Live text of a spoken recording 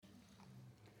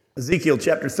Ezekiel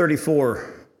chapter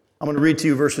 34. I'm going to read to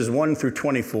you verses 1 through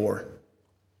 24.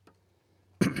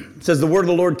 It says, "The word of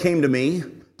the Lord came to me,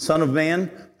 Son of man,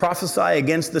 prophesy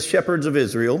against the shepherds of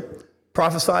Israel.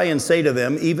 Prophesy and say to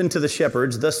them, even to the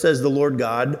shepherds, thus says the Lord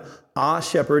God, Ah,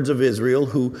 shepherds of Israel,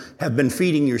 who have been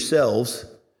feeding yourselves.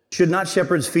 Should not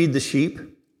shepherds feed the sheep?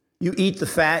 You eat the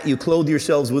fat, you clothe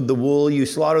yourselves with the wool, you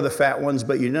slaughter the fat ones,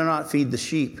 but you do not feed the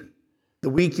sheep. The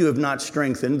weak you have not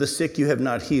strengthened, the sick you have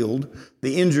not healed,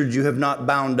 the injured you have not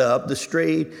bound up, the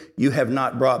stray you have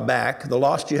not brought back, the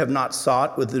lost you have not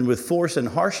sought, with force and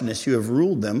harshness you have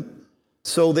ruled them.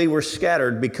 So they were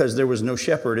scattered because there was no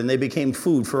shepherd, and they became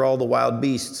food for all the wild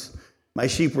beasts. My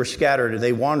sheep were scattered, and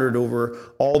they wandered over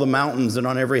all the mountains and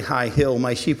on every high hill.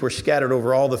 My sheep were scattered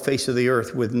over all the face of the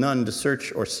earth, with none to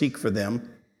search or seek for them.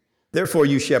 Therefore,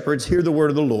 you shepherds, hear the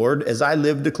word of the Lord. As I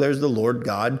live, declares the Lord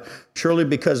God, surely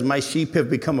because my sheep have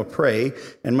become a prey,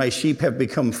 and my sheep have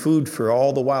become food for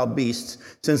all the wild beasts,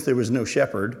 since there was no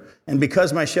shepherd, and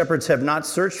because my shepherds have not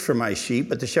searched for my sheep,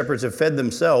 but the shepherds have fed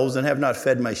themselves and have not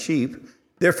fed my sheep,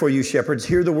 therefore, you shepherds,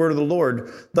 hear the word of the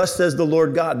Lord. Thus says the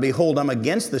Lord God, behold, I'm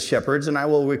against the shepherds, and I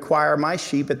will require my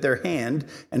sheep at their hand,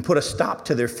 and put a stop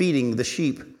to their feeding the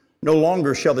sheep. No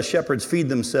longer shall the shepherds feed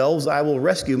themselves. I will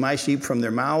rescue my sheep from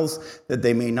their mouths, that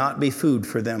they may not be food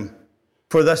for them.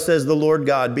 For thus says the Lord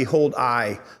God, behold,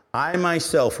 I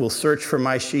myself will search for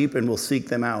my sheep and will seek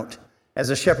them out. As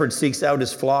a shepherd seeks out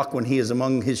his flock when he is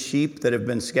among his sheep that have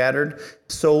been scattered,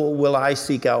 so will I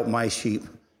seek out my sheep.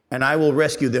 And I will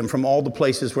rescue them from all the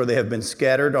places where they have been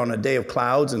scattered on a day of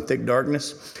clouds and thick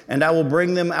darkness. And I will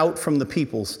bring them out from the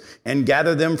peoples and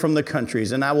gather them from the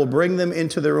countries. And I will bring them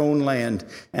into their own land.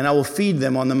 And I will feed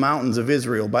them on the mountains of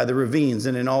Israel, by the ravines,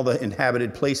 and in all the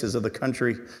inhabited places of the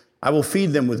country. I will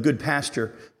feed them with good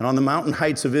pasture. And on the mountain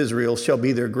heights of Israel shall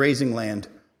be their grazing land.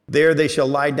 There they shall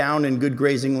lie down in good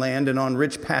grazing land, and on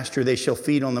rich pasture they shall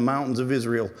feed on the mountains of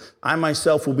Israel. I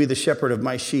myself will be the shepherd of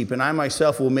my sheep, and I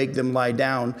myself will make them lie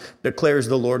down, declares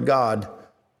the Lord God.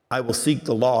 I will seek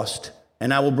the lost,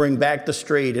 and I will bring back the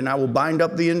strayed, and I will bind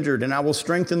up the injured, and I will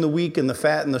strengthen the weak, and the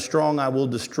fat and the strong I will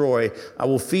destroy. I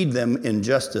will feed them in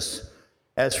justice.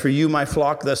 As for you, my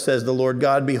flock, thus says the Lord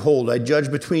God, behold, I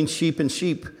judge between sheep and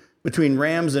sheep, between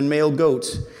rams and male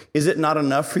goats. Is it not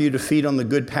enough for you to feed on the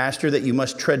good pasture, that you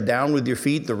must tread down with your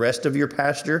feet the rest of your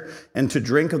pasture, and to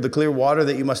drink of the clear water,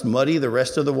 that you must muddy the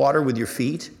rest of the water with your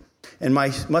feet? And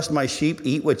must my sheep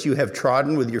eat what you have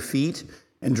trodden with your feet,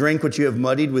 and drink what you have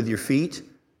muddied with your feet?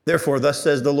 Therefore, thus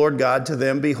says the Lord God to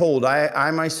them, behold,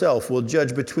 I myself will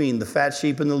judge between the fat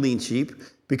sheep and the lean sheep,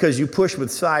 because you push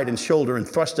with side and shoulder and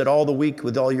thrust at all the weak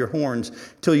with all your horns,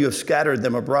 till you have scattered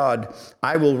them abroad.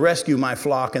 I will rescue my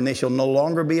flock, and they shall no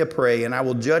longer be a prey, and I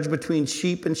will judge between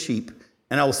sheep and sheep.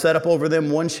 And I will set up over them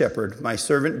one shepherd, my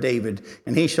servant David,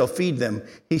 and he shall feed them.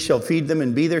 He shall feed them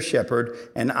and be their shepherd,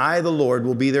 and I, the Lord,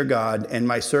 will be their God, and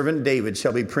my servant David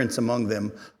shall be prince among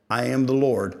them. I am the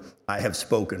Lord, I have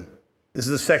spoken." This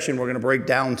is the section we're going to break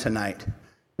down tonight.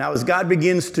 Now, as God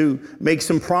begins to make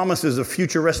some promises of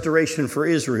future restoration for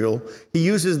Israel, he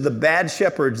uses the bad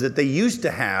shepherds that they used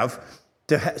to have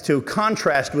to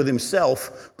contrast with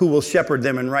himself, who will shepherd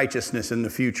them in righteousness in the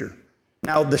future.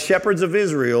 Now, the shepherds of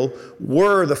Israel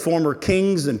were the former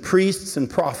kings and priests and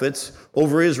prophets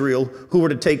over Israel who were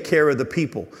to take care of the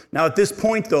people. Now, at this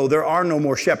point, though, there are no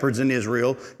more shepherds in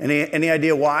Israel. Any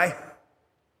idea why?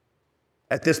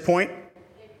 At this point?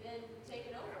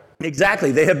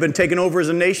 Exactly. They have been taken over as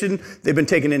a nation. They've been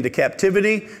taken into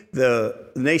captivity. The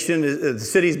nation, the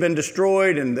city's been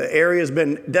destroyed, and the area's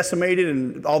been decimated,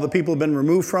 and all the people have been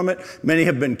removed from it. Many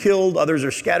have been killed. Others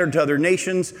are scattered to other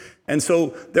nations. And so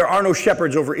there are no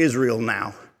shepherds over Israel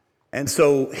now. And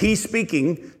so he's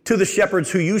speaking to the shepherds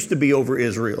who used to be over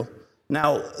Israel.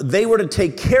 Now, they were to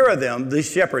take care of them, these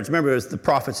shepherds. Remember, it was the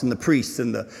prophets and the priests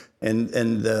and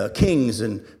the kings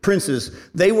and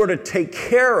princes. They were to take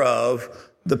care of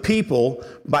the people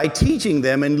by teaching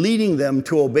them and leading them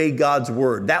to obey God's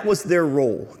word. That was their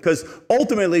role. Because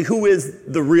ultimately, who is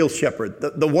the real shepherd?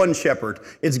 The one shepherd.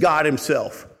 It's God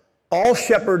himself. All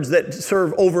shepherds that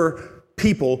serve over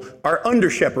people are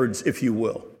under shepherds, if you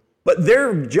will. But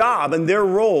their job and their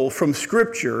role from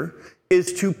Scripture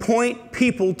is to point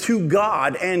people to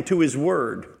God and to his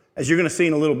word. As you're going to see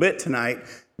in a little bit tonight,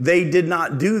 they did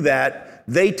not do that.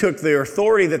 They took their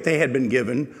authority that they had been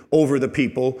given over the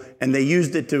people, and they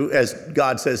used it to, as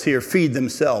God says here, feed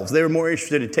themselves. They were more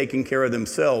interested in taking care of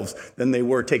themselves than they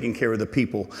were taking care of the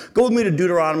people. Go with me to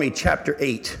Deuteronomy chapter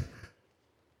 8.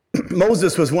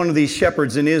 Moses was one of these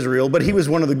shepherds in Israel, but he was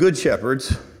one of the good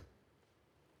shepherds.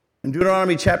 In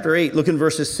Deuteronomy chapter 8, look in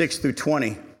verses 6 through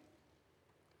 20.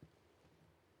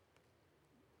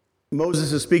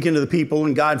 Moses is speaking to the people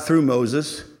and God through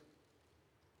Moses.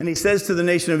 And he says to the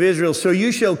nation of Israel, so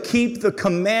you shall keep the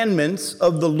commandments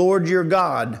of the Lord your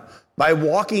God by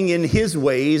walking in his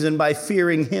ways and by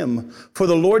fearing him. For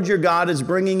the Lord your God is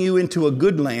bringing you into a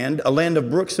good land, a land of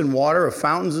brooks and water, of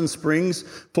fountains and springs,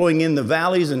 flowing in the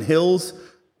valleys and hills,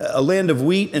 a land of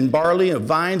wheat and barley, of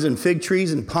vines and fig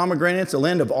trees and pomegranates, a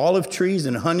land of olive trees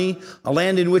and honey, a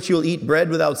land in which you'll eat bread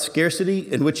without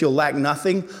scarcity, in which you'll lack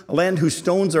nothing, a land whose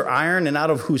stones are iron and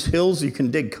out of whose hills you can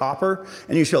dig copper,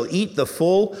 and you shall eat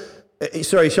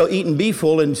shall eat and be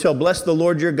full, and shall bless the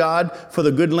Lord your God for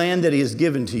the good land that he has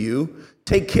given to you.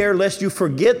 Take care lest you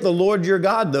forget the Lord your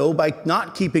God, though, by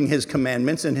not keeping his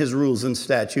commandments and his rules and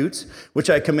statutes, which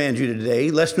I command you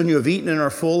today, lest when you have eaten and are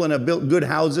full and have built good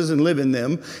houses and live in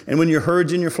them, and when your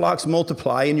herds and your flocks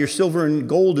multiply, and your silver and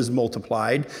gold is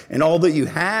multiplied, and all that you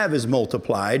have is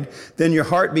multiplied, then your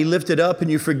heart be lifted up, and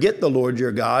you forget the Lord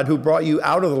your God, who brought you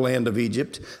out of the land of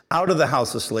Egypt, out of the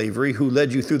house of slavery, who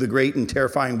led you through the great and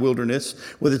terrifying wilderness,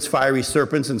 with its fiery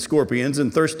serpents and scorpions,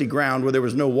 and thirsty ground where there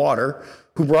was no water,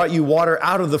 who brought you water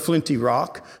out of the flinty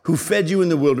rock, who fed you in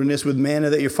the wilderness with manna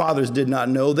that your fathers did not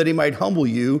know, that he might humble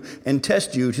you and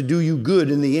test you to do you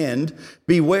good in the end.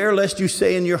 Beware lest you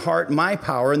say in your heart, my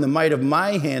power and the might of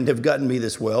my hand have gotten me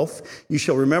this wealth. You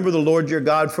shall remember the Lord your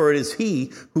God, for it is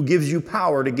he who gives you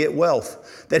power to get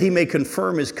wealth, that he may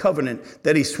confirm his covenant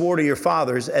that he swore to your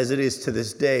fathers, as it is to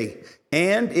this day.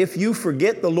 And if you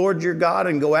forget the Lord your God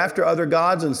and go after other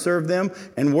gods and serve them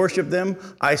and worship them,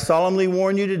 I solemnly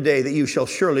warn you today that you shall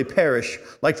surely perish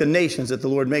like the nations that the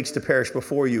Lord makes to perish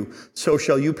before you. So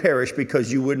shall you perish because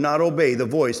you would not obey the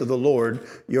voice of the Lord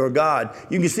your God.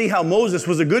 You can see how Moses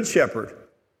was a good shepherd.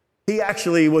 He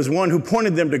actually was one who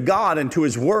pointed them to God and to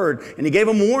his word. And he gave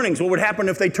them warnings what would happen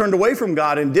if they turned away from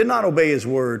God and did not obey his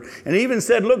word. And he even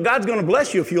said, look, God's going to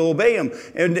bless you if you'll obey him.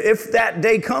 And if that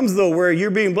day comes, though, where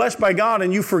you're being blessed by God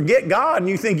and you forget God and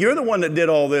you think you're the one that did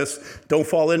all this, don't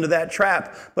fall into that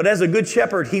trap. But as a good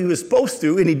shepherd, he was supposed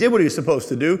to, and he did what he was supposed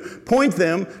to do, point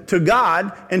them to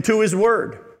God and to his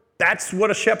word. That's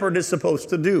what a shepherd is supposed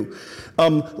to do.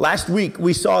 Last week,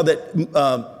 we saw that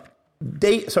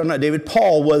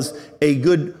Paul was a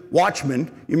good watchman.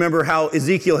 You remember how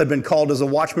Ezekiel had been called as a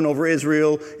watchman over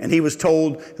Israel, and he was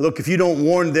told, look, if you don't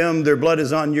warn them, their blood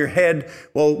is on your head.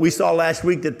 Well, we saw last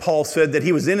week that Paul said that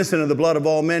he was innocent of the blood of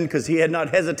all men because he had not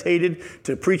hesitated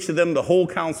to preach to them the whole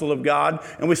counsel of God.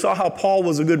 And we saw how Paul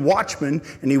was a good watchman,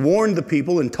 and he warned the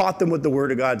people and taught them what the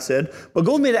word of God said. But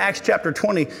go with me to Acts chapter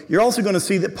 20. You're also going to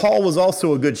see that Paul was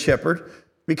also a good shepherd,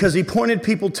 because he pointed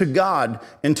people to God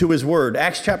and to his word.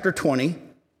 Acts chapter 20,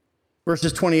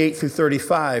 verses 28 through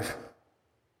 35.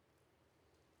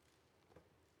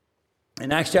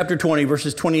 In Acts chapter 20,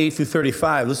 verses 28 through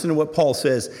 35, listen to what Paul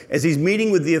says. As he's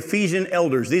meeting with the Ephesian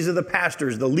elders, these are the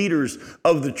pastors, the leaders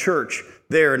of the church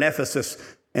there in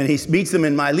Ephesus. And he meets them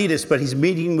in Miletus, but he's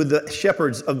meeting with the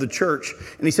shepherds of the church.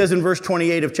 And he says in verse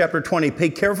 28 of chapter 20, pay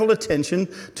careful attention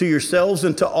to yourselves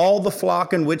and to all the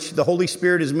flock in which the Holy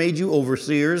Spirit has made you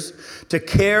overseers, to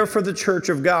care for the church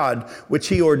of God, which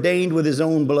he ordained with his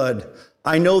own blood.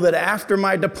 I know that after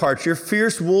my departure,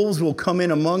 fierce wolves will come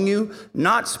in among you,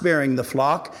 not sparing the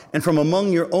flock, and from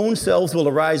among your own selves will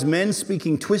arise men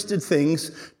speaking twisted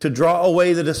things to draw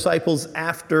away the disciples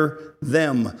after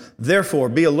them. Therefore,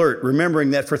 be alert, remembering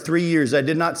that for 3 years I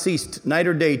did not cease night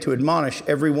or day to admonish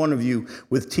every one of you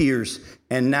with tears.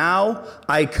 And now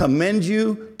I commend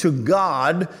you to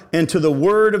God and to the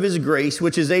word of his grace,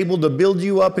 which is able to build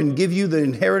you up and give you the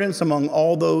inheritance among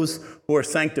all those who are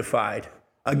sanctified.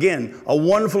 Again, a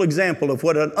wonderful example of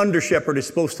what an under-shepherd is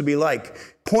supposed to be like,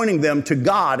 pointing them to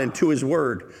God and to his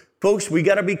word. Folks, we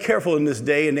got to be careful in this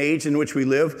day and age in which we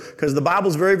live, because the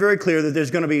Bible's very, very clear that there's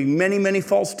going to be many, many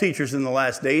false teachers in the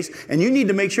last days, and you need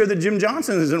to make sure that Jim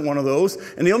Johnson isn't one of those.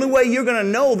 And the only way you're going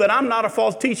to know that I'm not a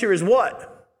false teacher is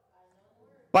what?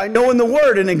 By knowing the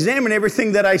word and examining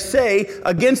everything that I say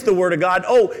against the word of God.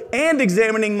 Oh, and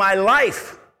examining my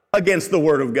life against the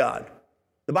word of God.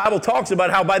 The Bible talks about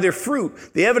how by their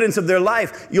fruit, the evidence of their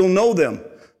life, you'll know them.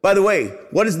 By the way,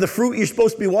 what is the fruit you're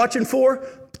supposed to be watching for?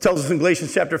 It tells us in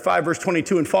Galatians chapter 5, verse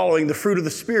 22 and following, the fruit of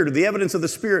the Spirit, or the evidence of the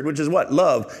Spirit, which is what?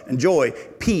 Love and joy,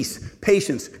 peace,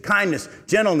 patience, kindness,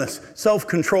 gentleness,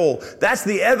 self-control. That's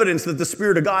the evidence that the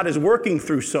Spirit of God is working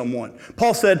through someone.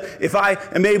 Paul said, if I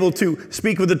am able to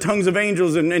speak with the tongues of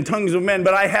angels and tongues of men,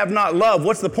 but I have not love,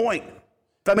 what's the point?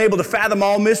 If I'm able to fathom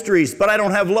all mysteries, but I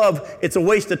don't have love, it's a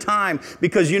waste of time.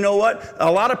 Because you know what?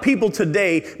 A lot of people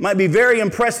today might be very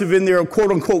impressive in their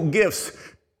quote-unquote gifts,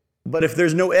 but if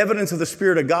there's no evidence of the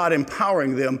Spirit of God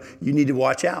empowering them, you need to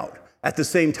watch out. At the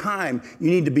same time, you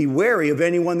need to be wary of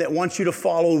anyone that wants you to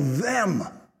follow them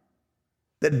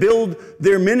that build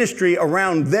their ministry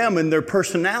around them and their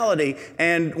personality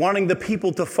and wanting the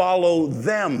people to follow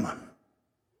them.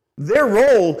 Their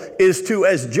role is to,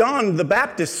 as John the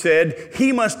Baptist said,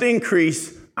 he must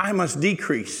increase, I must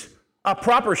decrease. A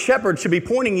proper shepherd should be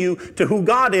pointing you to who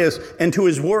God is and to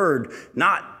his word,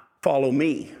 not follow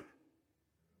me.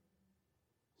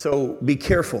 So be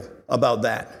careful about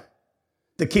that.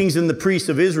 The kings and the priests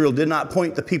of Israel did not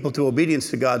point the people to obedience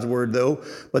to God's word, though,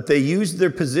 but they used their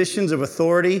positions of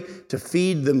authority to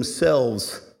feed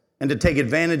themselves and to take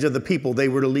advantage of the people they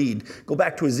were to lead. Go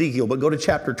back to Ezekiel, but go to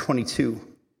chapter 22.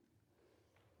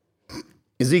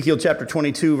 Ezekiel chapter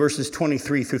 22, verses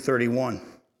 23 through 31.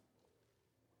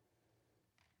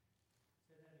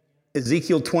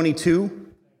 Ezekiel 22,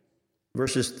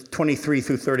 verses 23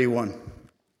 through 31. It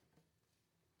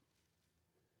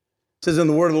says, and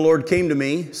the word of the Lord came to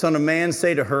me, Son of man,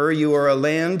 say to her, you are a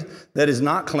land that is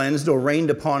not cleansed or rained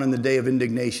upon in the day of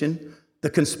indignation. The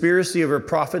conspiracy of her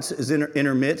prophets is in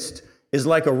her midst, is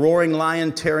like a roaring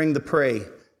lion tearing the prey.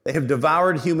 They have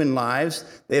devoured human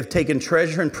lives. They have taken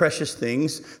treasure and precious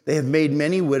things. They have made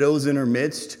many widows in her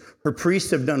midst. Her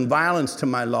priests have done violence to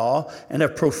my law and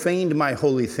have profaned my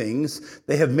holy things.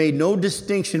 They have made no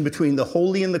distinction between the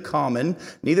holy and the common.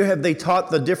 Neither have they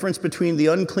taught the difference between the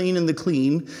unclean and the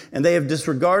clean. And they have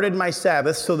disregarded my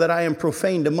Sabbath so that I am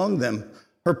profaned among them.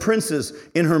 Her princes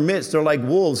in her midst are like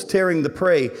wolves tearing the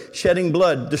prey, shedding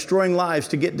blood, destroying lives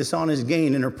to get dishonest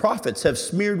gain. And her prophets have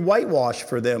smeared whitewash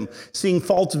for them, seeing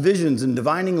false visions and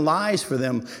divining lies for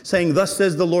them, saying, thus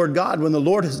says the Lord God, when the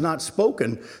Lord has not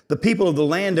spoken. The people of the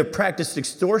land have practiced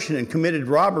extortion and committed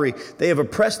robbery. They have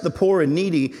oppressed the poor and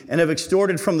needy and have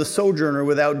extorted from the sojourner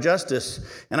without justice.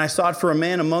 And I sought for a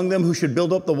man among them who should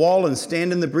build up the wall and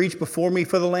stand in the breach before me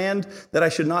for the land, that I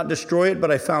should not destroy it,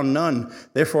 but I found none.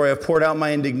 Therefore I have poured out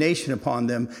my indignation upon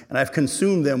them, and I've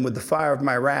consumed them with the fire of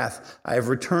my wrath. I have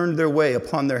returned their way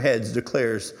upon their heads,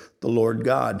 declares the Lord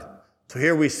God. So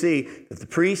here we see that the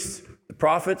priests, the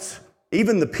prophets,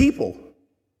 even the people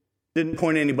didn't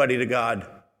point anybody to God.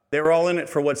 They were all in it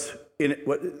for what's in it.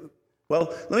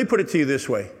 Well, let me put it to you this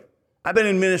way. I've been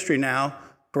in ministry now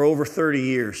for over 30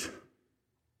 years.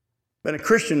 Been a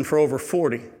Christian for over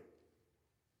 40.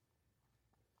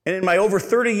 And in my over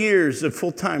 30 years of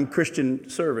full-time Christian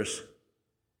service,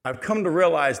 I've come to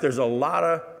realize there's a lot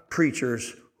of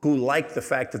preachers who like the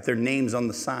fact that their name's on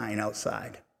the sign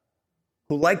outside,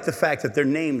 who like the fact that their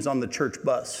name's on the church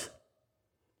bus,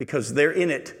 because they're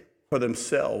in it for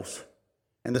themselves.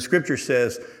 And the scripture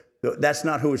says that's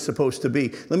not who it's supposed to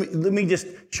be. Let me just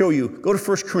show you. Go to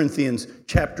 1 Corinthians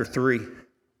chapter 3.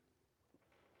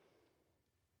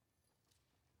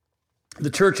 The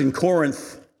church in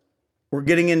Corinth were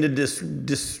getting into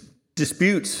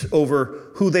disputes over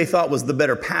who they thought was the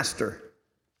better pastor.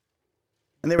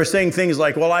 And they were saying things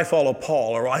like, well, I follow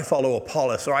Paul, or I follow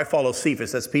Apollos, or I follow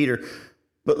Cephas, that's Peter.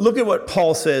 But look at what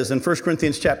Paul says in 1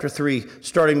 Corinthians chapter 3,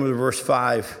 starting with verse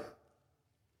 5.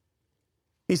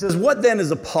 He says, what then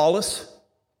is Apollos?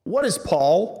 What is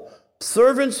Paul?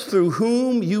 Servants through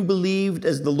whom you believed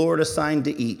as the Lord assigned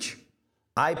to each.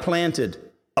 I planted,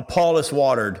 Apollos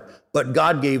watered, but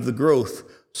God gave the growth.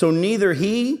 So neither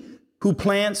he who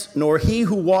plants nor he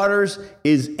who waters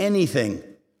is anything,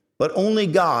 but only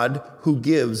God who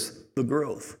gives the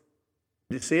growth.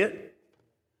 Do you see it?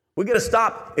 We got to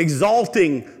stop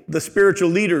exalting the spiritual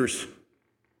leaders.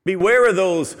 Beware of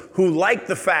those who like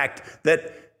the fact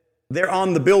that they're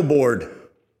on the billboard.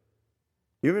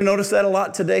 You ever notice that a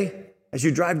lot today? As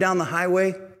you drive down the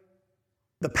highway,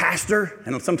 the pastor,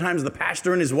 and sometimes the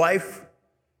pastor and his wife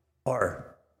are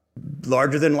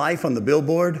larger than life on the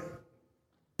billboard.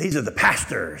 These are the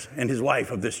pastors and his wife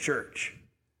of this church.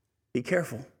 Be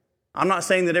careful. I'm not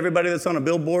saying that everybody that's on a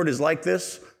billboard is like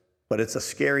this, but it's a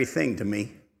scary thing to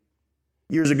me.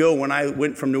 Years ago, when I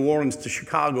went from New Orleans to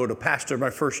Chicago to pastor my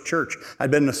first church,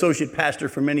 I'd been an associate pastor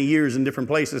for many years in different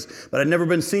places, but I'd never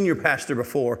been senior pastor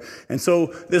before. And so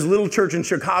this little church in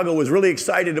Chicago was really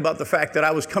excited about the fact that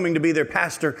I was coming to be their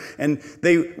pastor, and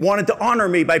they wanted to honor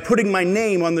me by putting my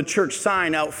name on the church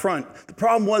sign out front. The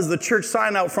problem was the church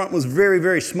sign out front was very,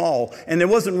 very small, and there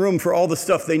wasn't room for all the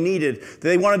stuff they needed.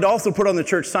 They wanted to also put on the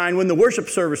church sign when the worship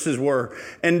services were.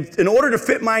 And in order to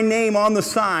fit my name on the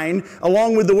sign,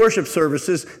 along with the worship service,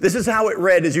 this is how it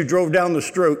read as you drove down the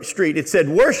street. It said,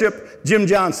 worship Jim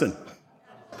Johnson.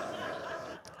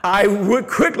 I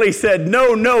quickly said,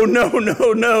 no.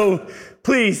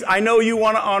 Please, I know you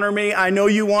want to honor me. I know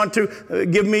you want to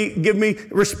give me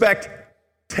respect.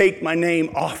 Take my name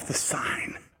off the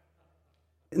sign.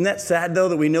 Isn't that sad, though,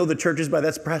 that we know the churches by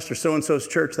that's Pastor so-and-so's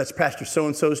church, that's Pastor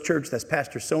so-and-so's church, that's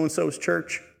Pastor so-and-so's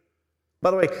church?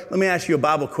 By the way, let me ask you a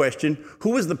Bible question.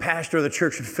 Who was the pastor of the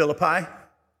church in Philippi?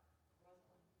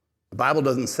 The Bible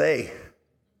doesn't say.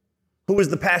 Who was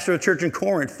the pastor of the church in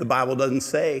Corinth? The Bible doesn't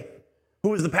say. Who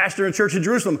was the pastor of the church in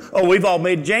Jerusalem? Oh, we've all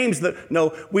made James.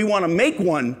 No, we want to make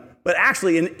one. But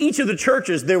actually, in each of the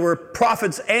churches, there were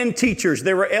prophets and teachers.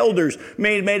 There were elders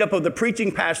made up of the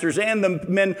preaching pastors and the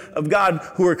men of God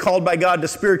who were called by God to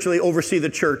spiritually oversee the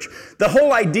church. The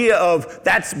whole idea of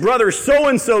that's brother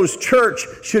so-and-so's church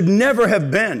should never have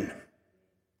been.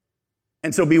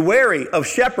 And so be wary of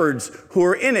shepherds who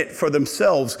are in it for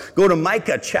themselves. Go to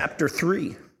Micah chapter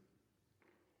 3.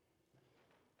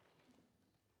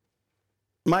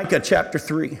 Micah chapter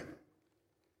 3.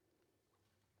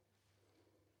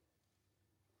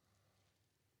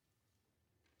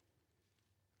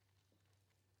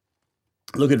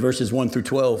 Look at verses 1 through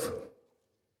 12.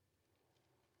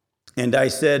 And I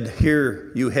said,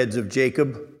 hear, you heads of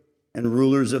Jacob and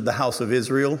rulers of the house of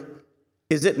Israel.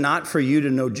 Is it not for you to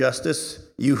know justice,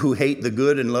 you who hate the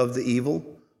good and love the evil,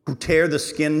 who tear the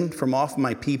skin from off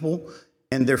my people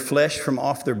and their flesh from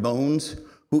off their bones,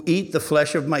 who eat the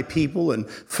flesh of my people and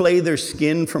flay their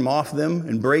skin from off them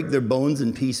and break their bones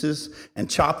in pieces and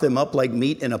chop them up like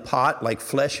meat in a pot, like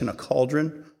flesh in a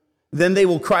cauldron? Then they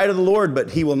will cry to the Lord,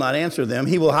 but he will not answer them.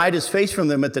 He will hide his face from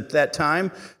them at that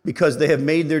time because they have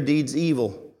made their deeds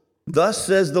evil. Thus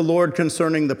says the Lord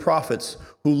concerning the prophets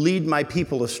who lead my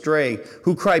people astray,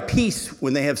 who cry peace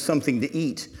when they have something to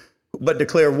eat, but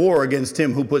declare war against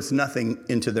him who puts nothing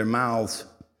into their mouths.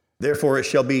 Therefore it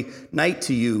shall be night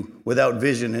to you without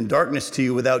vision, and darkness to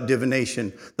you without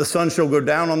divination. The sun shall go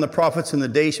down on the prophets, and the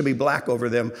day shall be black over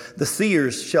them. The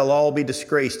seers shall all be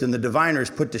disgraced, and the diviners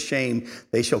put to shame.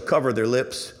 They shall cover their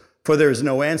lips, for there is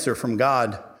no answer from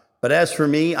God. But as for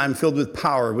me, I'm filled with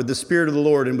power, with the Spirit of the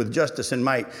Lord, and with justice and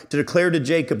might, to declare to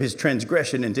Jacob his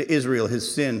transgression, and to Israel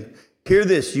his sin. Hear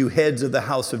this, you heads of the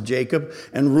house of Jacob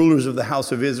and rulers of the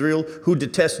house of Israel, who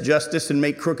detest justice and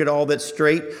make crooked all that's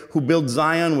straight, who build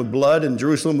Zion with blood and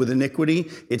Jerusalem with iniquity.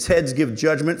 Its heads give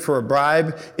judgment for a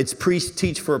bribe. Its priests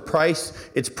teach for a price.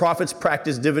 Its prophets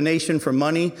practice divination for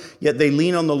money. Yet they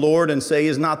lean on the Lord and say,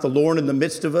 is not the Lord in the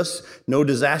midst of us? No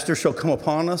disaster shall come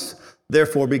upon us.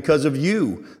 Therefore, because of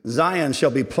you, Zion shall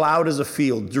be plowed as a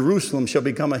field. Jerusalem shall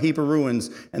become a heap of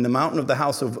ruins, and the mountain of the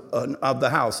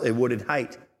house a wooded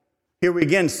height. Here we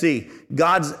again see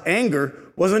God's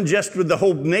anger wasn't just with the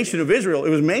whole nation of Israel.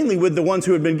 It was mainly with the ones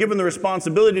who had been given the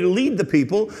responsibility to lead the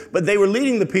people, but they were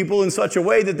leading the people in such a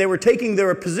way that they were taking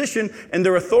their position and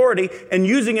their authority and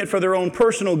using it for their own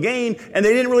personal gain, and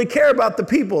they didn't really care about the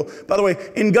people. By the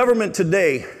way, in government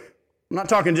today, I'm not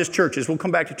talking just churches. We'll come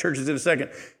back to churches in a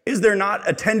second. Is there not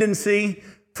a tendency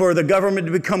for the government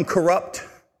to become corrupt?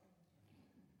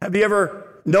 Have you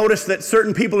ever noticed that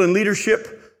certain people in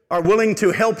leadership are willing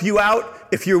to help you out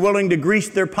if you're willing to grease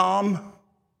their palm?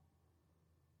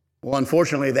 Well,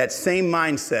 unfortunately, that same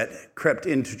mindset crept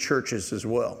into churches as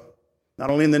well. Not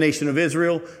only in the nation of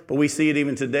Israel, but we see it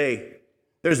even today.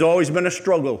 There's always been a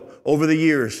struggle over the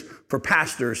years for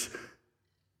pastors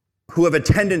who have a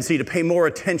tendency to pay more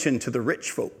attention to the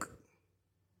rich folk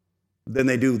than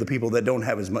they do the people that don't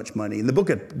have as much money. In the book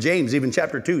of James, even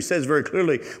chapter 2, says very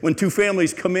clearly, when two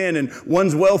families come in and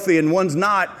one's wealthy and one's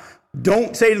not,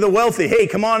 don't say to the wealthy, hey,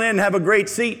 come on in, have a great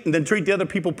seat, and then treat the other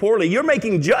people poorly. You're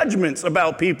making judgments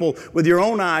about people with your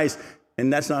own eyes,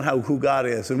 and that's not who God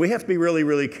is. And we have to be really,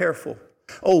 really careful.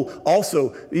 Oh,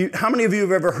 also, how many of you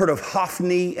have ever heard of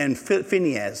Hophni and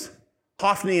Phinehas?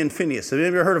 Hophni and Phinehas. Have you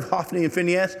ever heard of Hophni and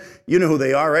Phinehas? You know who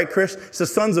they are, right, Chris? It's the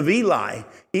sons of Eli.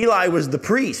 Eli was the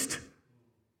priest.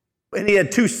 And he had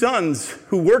two sons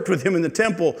who worked with him in the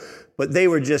temple, but they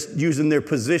were just using their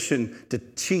position to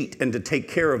cheat and to take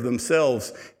care of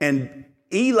themselves. And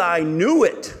Eli knew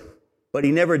it, but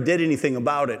he never did anything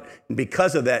about it. And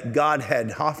because of that, God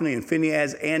had Hophni and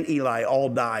Phinehas and Eli all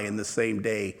die in the same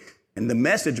day. And the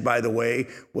message, by the way,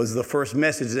 was the first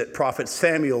message that prophet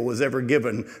Samuel was ever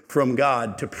given from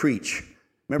God to preach.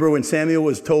 Remember when Samuel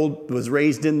was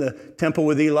raised in the temple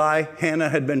with Eli? Hannah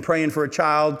had been praying for a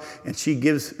child, and she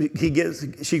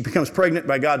becomes pregnant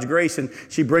by God's grace, and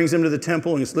she brings him to the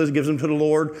temple, and Liz gives him to the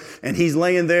Lord, and he's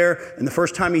laying there, and the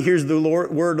first time he hears the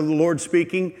word of the Lord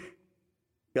speaking,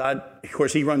 God, of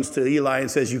course, he runs to Eli and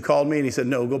says, you called me? And he said,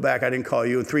 no, go back, I didn't call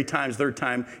you. And third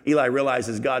time, Eli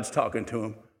realizes God's talking to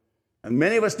him. And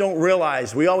many of us don't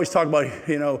realize, we always talk about,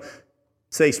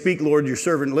 say, "Speak, Lord, your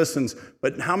servant listens."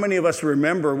 But how many of us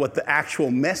remember what the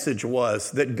actual message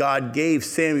was that God gave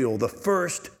Samuel? The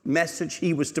first message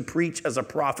he was to preach as a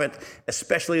prophet,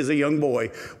 especially as a young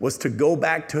boy, was to go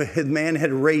back to his man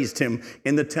had raised him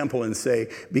in the temple and say,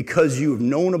 "Because you've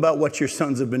known about what your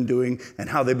sons have been doing and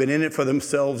how they've been in it for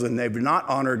themselves and they've not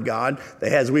honored God,"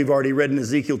 they, as we've already read in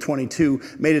Ezekiel 22,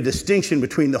 made a distinction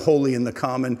between the holy and the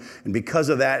common. And because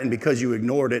of that, and because you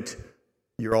ignored it,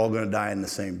 you're all going to die in the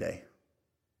same day.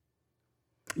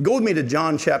 Go with me to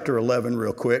John chapter 11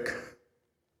 real quick.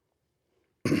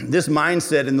 This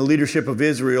mindset in the leadership of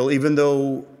Israel, even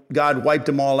though God wiped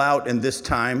them all out in this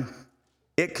time,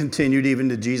 it continued even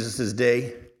to Jesus'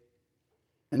 day.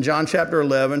 In John chapter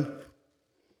 11,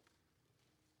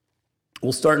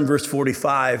 we'll start in verse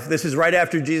 45. This is right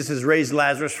after Jesus has raised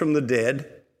Lazarus from the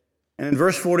dead. And in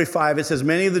verse 45, it says,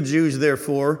 "Many of the Jews,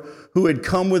 therefore, who had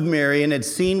come with Mary and had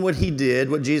seen what he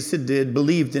did, what Jesus had did,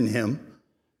 believed in him.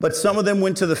 But some of them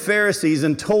went to the Pharisees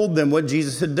and told them what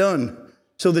Jesus had done.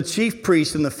 So the chief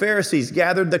priests and the Pharisees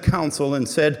gathered the council and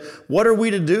said, 'What are we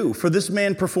to do? For this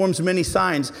man performs many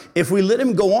signs. If we let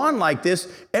him go on like this,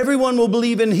 everyone will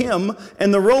believe in him,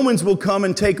 and the Romans will come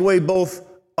and take away both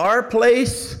our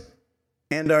place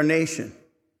and our nation.'"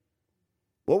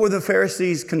 What were the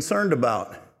Pharisees concerned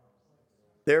about?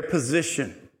 Their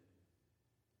position.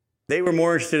 They were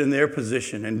more interested in their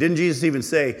position. And didn't Jesus even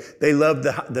say they loved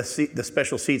the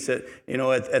special seats at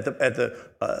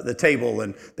the table,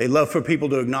 and they love for people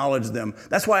to acknowledge them?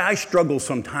 That's why I struggle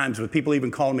sometimes with people even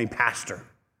calling me pastor.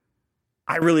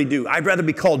 I really do. I'd rather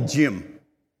be called Jim,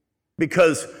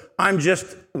 because I'm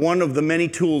just one of the many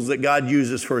tools that God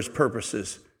uses for his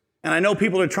purposes. And I know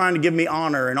people are trying to give me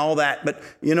honor and all that, but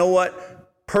you know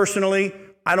what? Personally,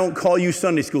 I don't call you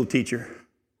Sunday school teacher.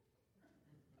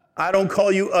 I don't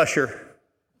call you usher.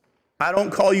 I don't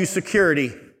call you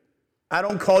security. I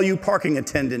don't call you parking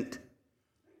attendant.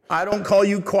 I don't call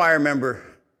you choir member.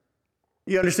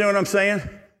 You understand what I'm saying?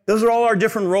 Those are all our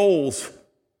different roles.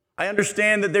 I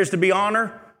understand that there's to be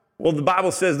honor. Well, the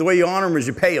Bible says the way you honor them is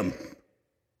you pay them,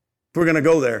 if we're going to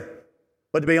go there.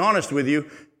 But to be honest with you,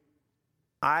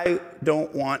 I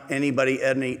don't want anybody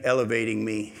elevating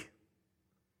me.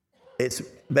 It's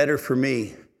better for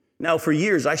me. Now, for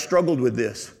years, I struggled with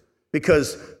this,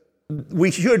 because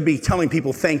we should be telling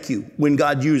people thank you when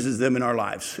God uses them in our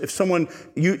lives. If someone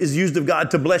is used of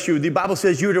God to bless you, the Bible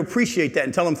says you're to appreciate that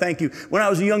and tell them thank you. When I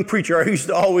was a young preacher, I used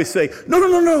to always say,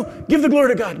 no, give the glory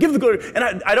to God, give the glory. And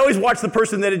I'd always watch the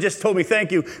person that had just told me thank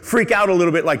you freak out a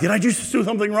little bit, like, did I just do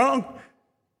something wrong?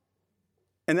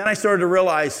 And then I started to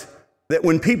realize that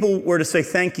when people were to say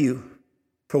thank you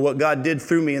for what God did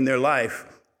through me in their life,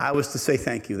 I was to say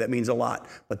thank you. That means a lot.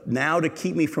 But now, to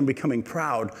keep me from becoming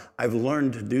proud, I've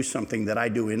learned to do something that I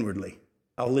do inwardly.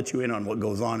 I'll let you in on what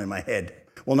goes on in my head.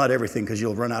 Well, not everything, because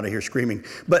you'll run out of here screaming.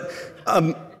 But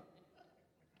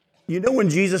you know when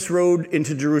Jesus rode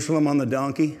into Jerusalem on the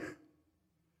donkey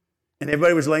and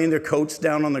everybody was laying their coats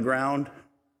down on the ground?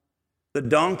 The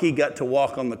donkey got to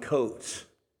walk on the coats,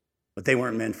 but they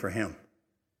weren't meant for him.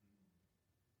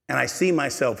 And I see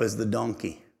myself as the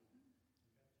donkey.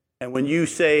 And when you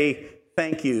say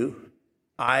thank you,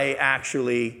 I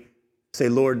actually say,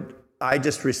 Lord, I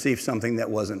just received something that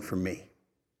wasn't for me.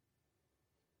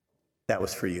 That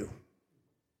was for you,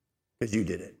 because you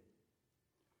did it.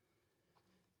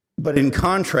 But in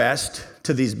contrast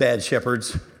to these bad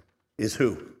shepherds is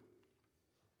who?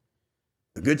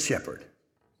 The good shepherd.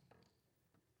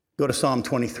 Go to Psalm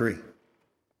 23.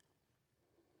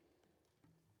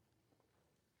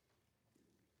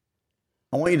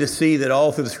 I want you to see that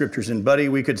all through the scriptures, and buddy,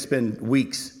 we could spend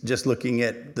weeks just looking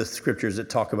at the scriptures that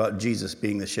talk about Jesus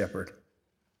being the shepherd.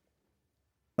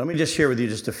 Let me just share with you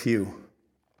just a few.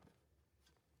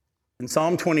 In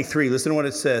Psalm 23, listen to what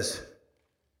it says.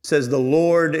 It says, "The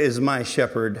Lord is my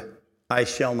shepherd, I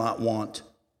shall not want.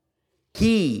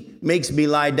 He makes me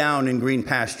lie down in green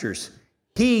pastures.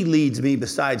 He leads me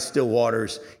beside still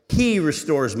waters. He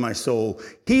restores my soul.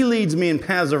 He leads me in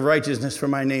paths of righteousness for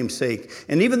my name's sake.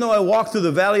 And even though I walk through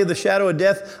the valley of the shadow of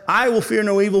death, I will fear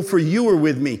no evil, for you are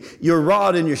with me. Your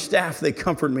rod and your staff, they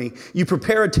comfort me. You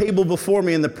prepare a table before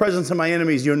me in the presence of my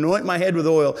enemies. You anoint my head with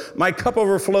oil. My cup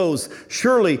overflows.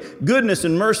 Surely goodness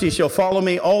and mercy shall follow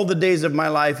me all the days of my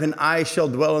life, and I shall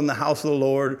dwell in the house of the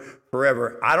Lord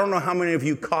forever." I don't know how many of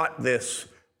you caught this,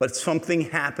 but something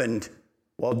happened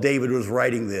while David was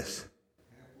writing this.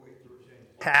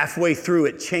 Halfway through,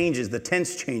 it changes. The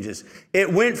tense changes.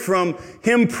 It went from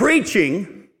him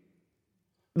preaching,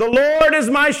 "The Lord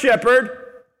is my shepherd,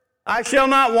 I shall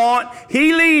not want.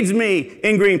 He leads me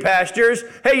in green pastures."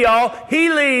 Hey, y'all, he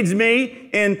leads me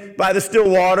by the still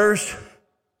waters.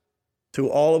 So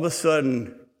all of a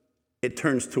sudden, it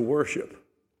turns to worship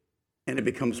and it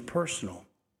becomes personal.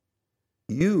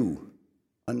 You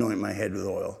anoint my head with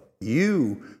oil.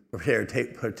 You prepare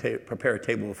a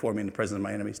table before me in the presence of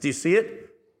my enemies. Do you see it?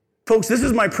 Folks, this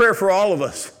is my prayer for all of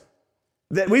us,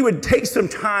 that we would take some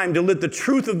time to let the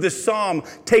truth of this psalm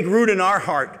take root in our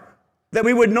heart, that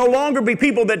we would no longer be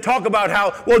people that talk about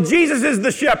how, well, Jesus is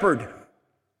the shepherd.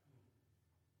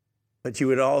 But you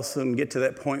would also get to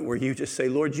that point where you just say,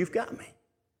 Lord, you've got me.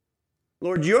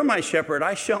 Lord, you're my shepherd.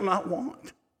 I shall not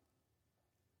want.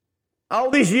 All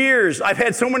these years, I've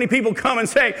had so many people come and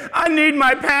say, I need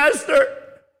my pastor.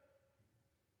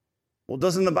 Well,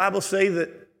 doesn't the Bible say that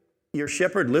your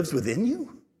shepherd lives within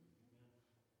you?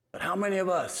 But how many of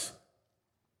us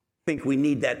think we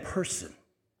need that person?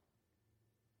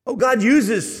 Oh, God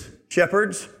uses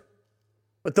shepherds,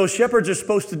 but those shepherds are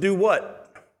supposed to do what?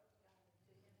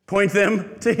 Point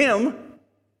them to Him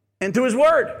and to His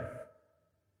Word.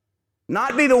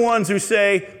 Not be the ones who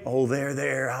say, oh,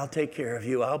 there, I'll take care of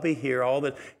you, I'll be here, all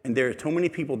that. And there are so many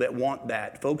people that want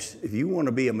that. Folks, if you want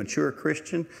to be a mature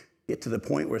Christian, get to the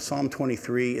point where Psalm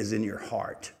 23 is in your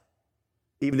heart.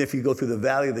 Even if you go through the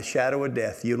valley of the shadow of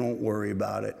death, you don't worry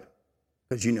about it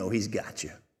because you know He's got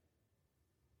you.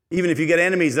 Even if you get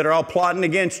enemies that are all plotting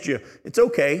against you, it's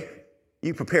okay.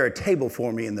 You prepare a table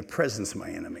for me in the presence of my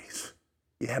enemies.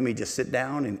 You have me just sit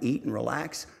down and eat and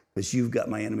relax because you've got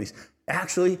my enemies.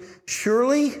 Actually,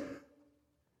 surely,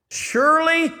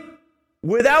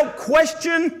 without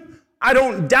question, I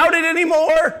don't doubt it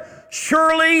anymore,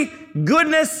 surely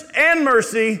goodness and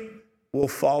mercy will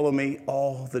follow me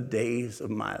all the days of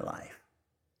my life.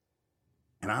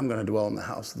 And I'm going to dwell in the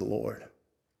house of the Lord.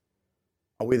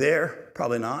 Are we there?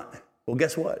 Probably not. Well,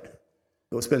 guess what?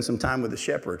 Go spend some time with the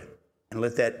shepherd and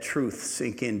let that truth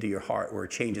sink into your heart where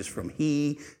it changes from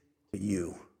he to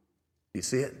you. Do you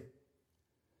see it?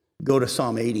 Go to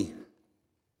Psalm 80.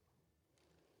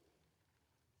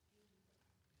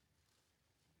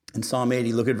 In Psalm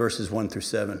 80, look at verses 1 through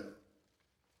 7.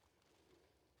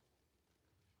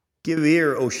 Give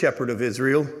ear, O shepherd of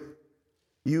Israel,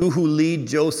 you who lead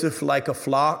Joseph like a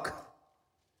flock.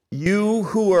 You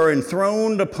who are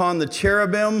enthroned upon the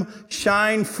cherubim,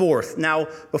 shine forth. Now,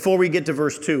 before we get to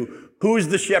verse 2, who is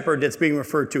the shepherd that's being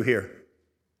referred to here?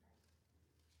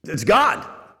 It's God,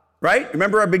 right?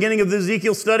 Remember our beginning of the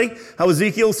Ezekiel study? How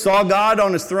Ezekiel saw God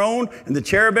on his throne, and the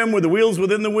cherubim with the wheels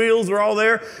within the wheels were all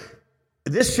there.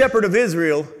 This shepherd of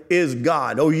Israel is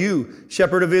God. Oh, you,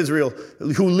 shepherd of Israel,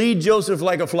 who lead Joseph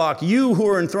like a flock, you who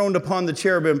are enthroned upon the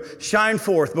cherubim, shine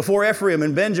forth before Ephraim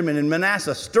and Benjamin and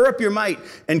Manasseh. Stir up your might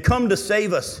and come to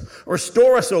save us.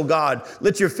 Restore us, O God.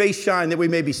 Let your face shine that we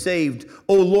may be saved.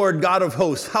 O Lord God of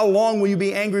hosts, how long will you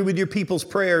be angry with your people's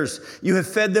prayers? You have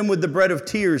fed them with the bread of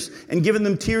tears and given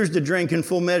them tears to drink in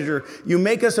full measure. You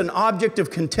make us an object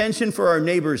of contention for our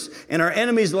neighbors, and our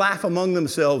enemies laugh among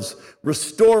themselves.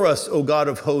 Restore us, O God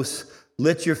of hosts.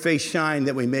 Let your face shine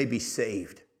that we may be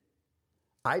saved.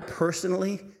 I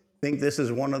personally think this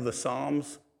is one of the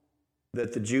Psalms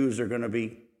that the Jews are going to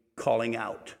be calling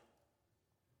out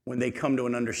when they come to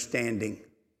an understanding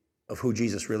of who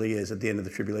Jesus really is at the end of the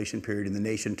tribulation period and the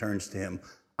nation turns to him.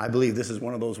 I believe this is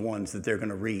one of those ones that they're going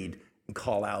to read and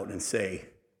call out and say,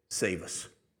 save us.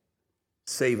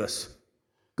 Save us.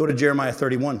 Go to Jeremiah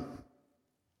 31.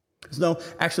 No,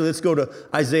 actually, let's go to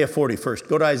Isaiah 40 first.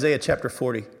 Go to Isaiah chapter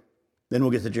 40. Then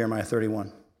we'll get to Jeremiah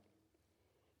 31.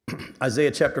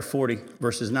 Isaiah chapter 40,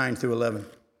 verses 9 through 11.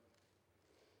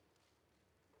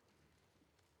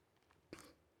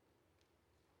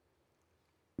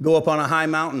 Go up on a high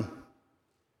mountain,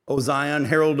 O Zion,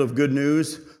 herald of good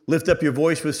news. Lift up your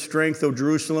voice with strength, O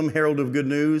Jerusalem, herald of good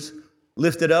news.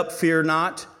 Lift it up, fear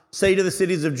not. Say to the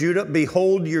cities of Judah,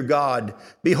 behold your God.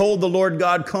 Behold, the Lord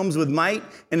God comes with might,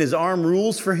 and his arm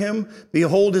rules for him.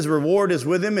 Behold, his reward is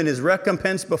with him, and his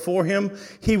recompense before him.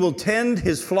 He will tend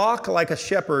his flock like a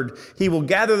shepherd. He will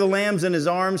gather the lambs in his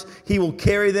arms. He will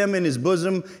carry them in his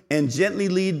bosom, and gently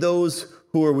lead those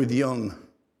who are with young.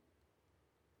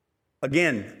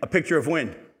 Again, a picture of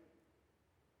when?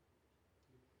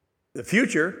 The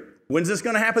future. When's this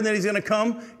going to happen that he's going to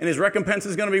come and his recompense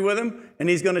is going to be with him and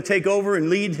he's going to take over and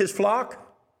lead his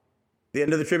flock? The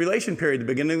end of the tribulation period, the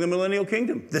beginning of the millennial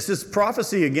kingdom. This is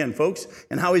prophecy again, folks,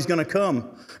 and how he's going to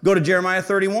come. Go to Jeremiah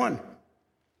 31.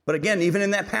 But again, even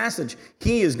in that passage,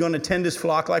 he is going to tend his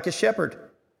flock like a shepherd.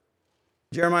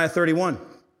 Jeremiah 31.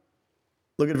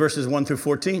 Look at verses 1 through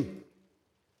 14.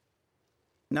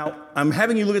 Now, I'm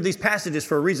having you look at these passages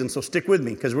for a reason, so stick with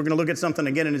me, because we're going to look at something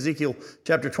again in Ezekiel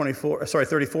chapter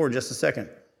 34 in just a second.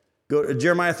 Go to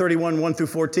Jeremiah 31, 1 through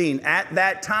 14. At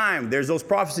that time, there's those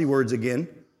prophecy words again.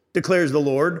 declares the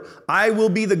Lord. I will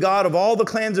be the God of all the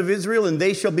clans of Israel, and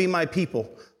they shall be my people.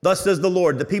 Thus says the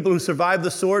Lord, the people who survived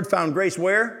the sword found grace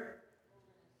where?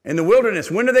 In the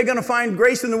wilderness. When are they going to find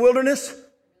grace in the wilderness?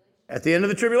 At the end of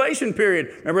the tribulation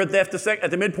period. Remember at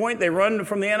the midpoint, they run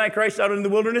from the Antichrist out into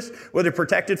the wilderness where they're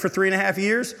protected for 3.5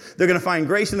 years. They're going to find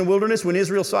grace in the wilderness when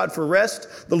Israel sought for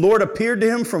rest. The Lord appeared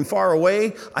to him from far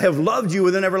away. I have loved you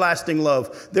with an everlasting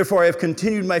love. Therefore, I have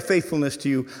continued my faithfulness to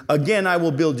you. Again, I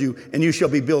will build you, and you shall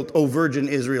be built, O virgin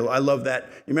Israel. I love that.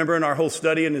 You remember in our whole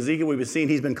study in Ezekiel, we've been seeing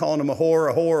he's been calling them a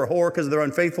whore because of their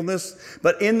unfaithfulness.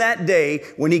 But in that day,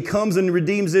 when he comes and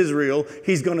redeems Israel,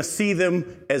 he's going to see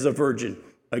them as a virgin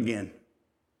again.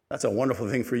 That's a wonderful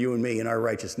thing for you and me in our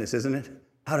righteousness, isn't it?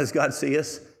 How does God see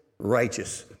us?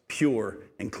 Righteous, pure,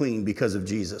 and clean because of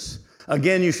Jesus.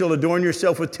 Again, you shall adorn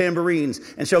yourself with tambourines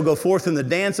and shall go forth in the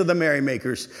dance of the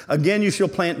merrymakers. Again, you shall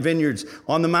plant vineyards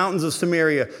on the mountains of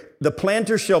Samaria. The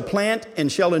planter shall plant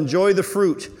and shall enjoy the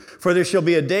fruit. For there shall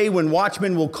be a day when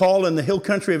watchmen will call in the hill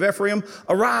country of Ephraim,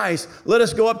 arise, let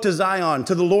us go up to Zion,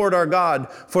 to the Lord our God.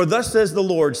 For thus says the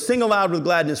Lord, sing aloud with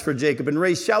gladness for Jacob, and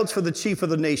raise shouts for the chief of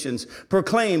the nations.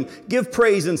 Proclaim, give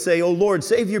praise, and say, O Lord,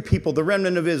 save your people, the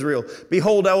remnant of Israel.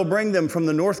 Behold, I will bring them from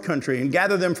the north country, and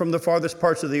gather them from the farthest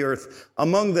parts of the earth.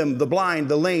 Among them the blind,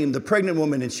 the lame, the pregnant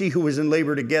woman, and she who was in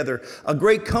labor together. A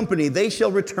great company, they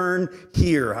shall return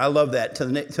here. I love that, to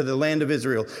the land of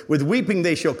Israel. With weeping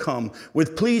they shall come,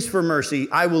 with pleas for mercy,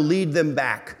 I will lead them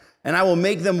back. And I will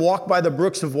make them walk by the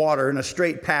brooks of water in a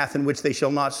straight path in which they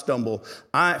shall not stumble.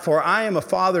 For I am a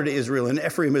father to Israel, and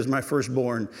Ephraim is my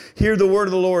firstborn. Hear the word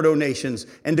of the Lord, O nations,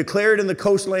 and declare it in the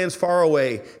coastlands far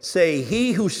away. Say,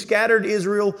 he who scattered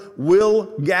Israel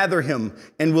will gather him,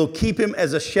 and will keep him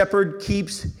as a shepherd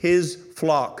keeps his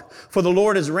flock. For the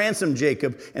Lord has ransomed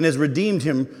Jacob and has redeemed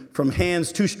him from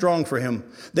hands too strong for him.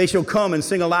 They shall come and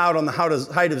sing aloud on the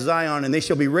height of Zion, and they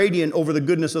shall be radiant over the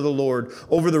goodness of the Lord,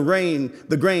 over the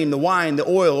grain, the wine, the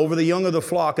oil, over the young of the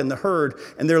flock and the herd.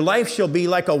 And their life shall be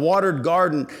like a watered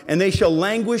garden, and they shall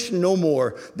languish no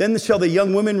more. Then shall the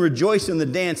young women rejoice in the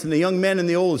dance, and the young men and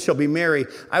the old shall be merry.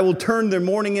 I will turn their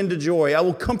mourning into joy. I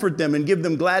will comfort them and give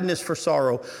them gladness for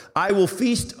sorrow. I will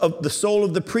feast of the soul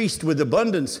of the priest with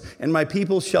abundance, and my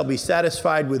people shall be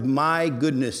satisfied with my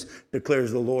goodness,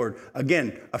 declares the Lord.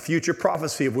 Again, a future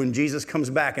prophecy of when Jesus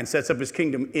comes back and sets up his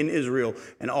kingdom in Israel,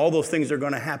 and all those things are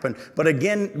going to happen. But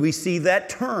again, we see that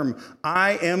term,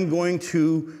 I am going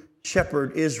to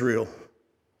shepherd Israel,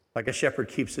 like a shepherd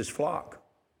keeps his flock.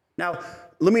 Now,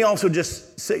 let me also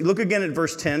just say, look again at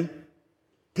verse 10.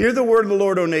 Hear the word of the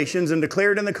Lord, O nations, and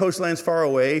declare it in the coastlands far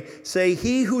away. Say,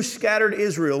 he who scattered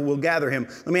Israel will gather him.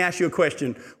 Let me ask you a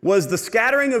question. Was the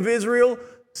scattering of Israel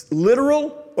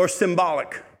literal or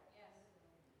symbolic?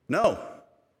 No.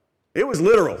 It was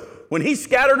literal. When he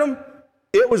scattered them,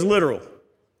 it was literal.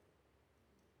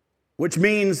 Which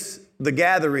means the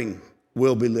gathering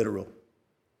will be literal.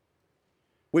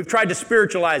 We've tried to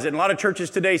spiritualize it. And a lot of churches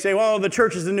today say, well, the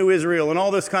church is the new Israel and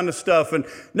all this kind of stuff. And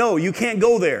no, you can't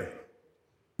go there.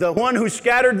 The one who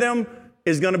scattered them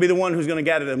is going to be the one who's going to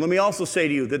gather them. Let me also say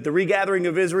to you that the regathering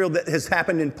of Israel that has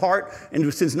happened in part and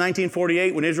since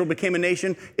 1948 when Israel became a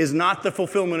nation is not the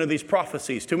fulfillment of these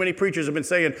prophecies. Too many preachers have been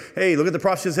saying, hey, look at the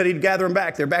prophecies that he'd gather them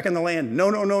back. They're back in the land.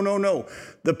 No.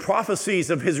 The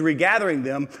prophecies of his regathering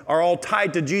them are all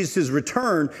tied to Jesus'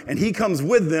 return, and he comes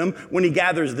with them when he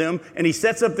gathers them, and he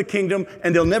sets up the kingdom,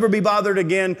 and they'll never be bothered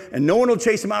again, and no one will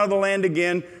chase them out of the land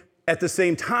again. At the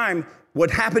same time, what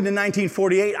happened in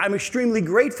 1948, I'm extremely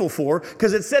grateful for,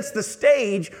 because it sets the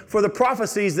stage for the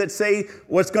prophecies that say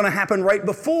what's going to happen right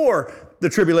before the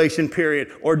tribulation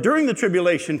period or during the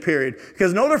tribulation period.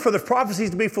 Because in order for the prophecies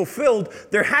to be fulfilled,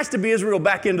 there has to be Israel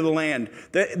back into the land.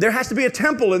 There has to be a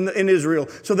temple in Israel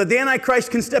so that the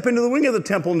Antichrist can step into the wing of the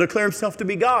temple and declare himself to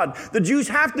be God. The Jews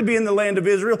have to be in the land of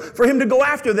Israel for him to go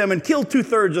after them and kill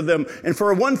 2/3 of them, and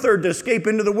for 1/3 to escape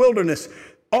into the wilderness.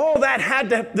 All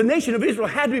that the nation of Israel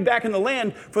had to be back in the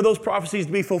land for those prophecies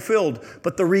to be fulfilled.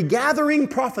 But the regathering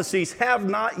prophecies have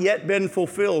not yet been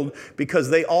fulfilled because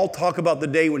they all talk about the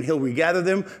day when he'll regather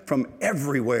them from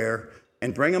everywhere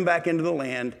and bring them back into the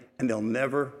land, and they'll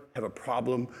never have a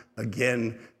problem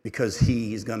again because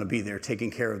he is going to be there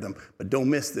taking care of them. But don't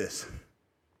miss this.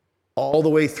 All the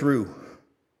way through,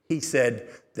 he said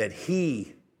that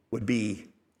he would be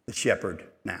the shepherd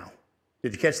now.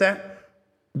 Did you catch that?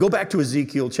 Go back to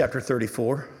Ezekiel chapter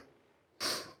 34.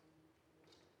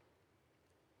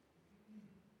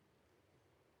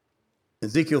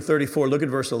 Ezekiel 34, look at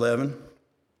verse 11.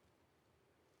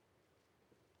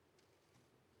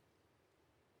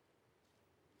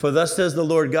 For thus says the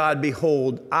Lord God,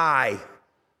 behold, I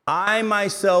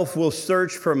myself will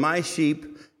search for my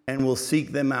sheep and will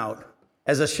seek them out.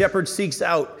 As a shepherd seeks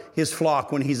out his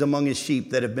flock when he's among his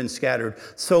sheep that have been scattered,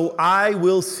 so I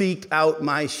will seek out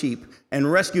my sheep and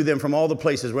rescue them from all the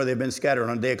places where they've been scattered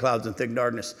on a day of clouds and thick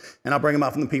darkness. And I'll bring them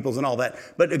out from the peoples and all that.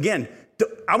 But again,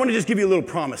 I want to just give you a little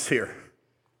promise here.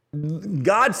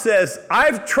 God says,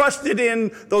 I've trusted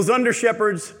in those under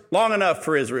shepherds long enough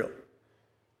for Israel.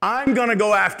 I'm going to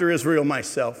go after Israel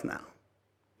myself now.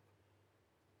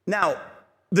 Now,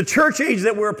 the church age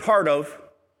that we're a part of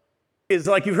is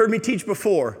like you've heard me teach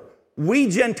before. We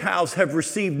Gentiles have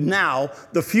received now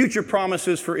the future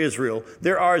promises for Israel.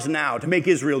 They're ours now to make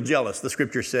Israel jealous, the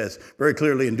scripture says very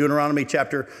clearly in Deuteronomy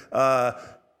chapter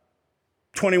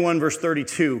 21, verse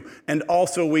 32. And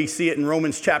also we see it in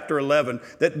Romans chapter 11,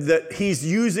 that he's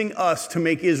using us to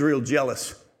make Israel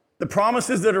jealous. The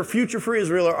promises that are future for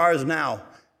Israel are ours now,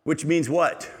 which means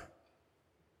what?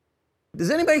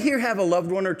 Does anybody here have a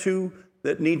loved one or two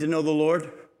that need to know the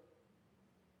Lord?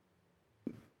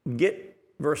 Get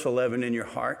verse 11 in your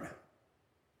heart.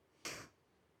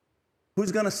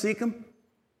 Who's going to seek him?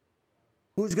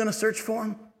 Who's going to search for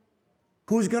him?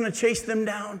 Who's going to chase them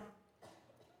down?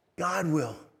 God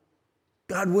will.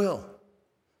 God will.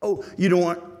 Oh, you don't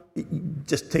want,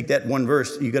 just take that one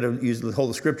verse. You got to use the whole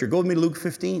of Scripture. Go with me to Luke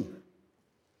 15.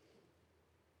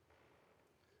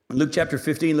 In Luke chapter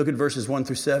 15, look at verses 1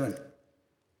 through 7.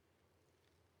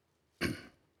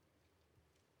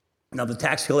 Now the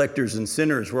tax collectors and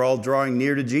sinners were all drawing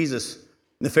near to Jesus. And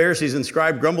the Pharisees and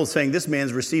scribes grumbled, saying, "This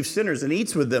man's received sinners and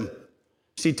eats with them."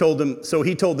 So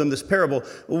he told them this parable.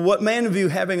 "What man of you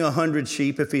having 100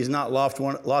 sheep, if he's not lost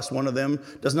one of them,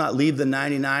 does not leave the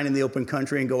 99 in the open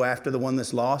country and go after the one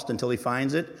that's lost until he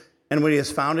finds it? And when he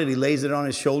has found it, he lays it on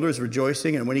his shoulders,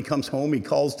 rejoicing. And when he comes home, he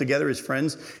calls together his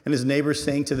friends and his neighbors,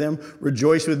 saying to them,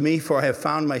 'Rejoice with me, for I have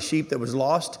found my sheep that was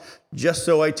lost.' Just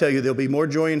so I tell you, there'll be more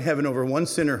joy in heaven over one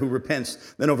sinner who repents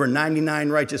than over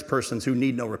 99 righteous persons who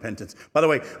need no repentance." By the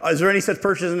way, is there any such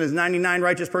person as 99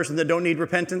 righteous persons that don't need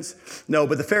repentance? No,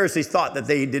 but the Pharisees thought that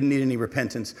they didn't need any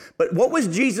repentance. But what was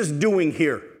Jesus doing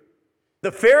here?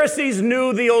 The Pharisees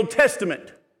knew the Old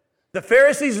Testament. The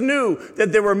Pharisees knew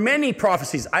that there were many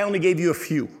prophecies, I only gave you a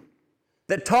few,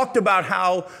 that talked about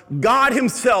how God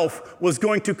himself was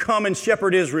going to come and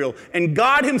shepherd Israel. And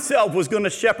God himself was going to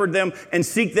shepherd them and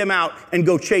seek them out and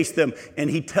go chase them. And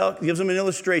he gives them an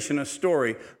illustration, a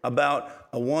story about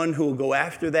a one who will go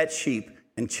after that sheep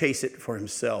and chase it for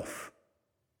himself.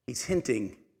 He's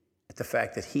hinting at the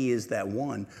fact that he is that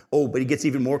one. Oh, but he gets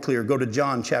even more clear. Go to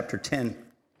John chapter 10.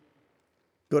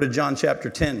 Go to John chapter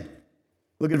 10.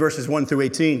 Look at verses 1 through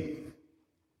 18.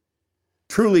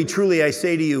 "Truly, truly, I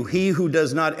say to you, he who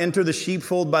does not enter the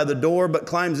sheepfold by the door, but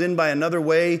climbs in by another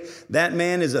way, that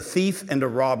man is a thief and a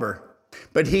robber.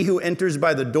 But he who enters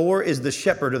by the door is the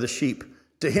shepherd of the sheep.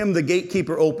 To him the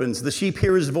gatekeeper opens. The sheep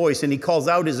hear his voice, and he calls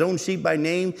out his own sheep by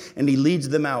name, and he leads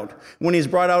them out. When he has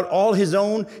brought out all his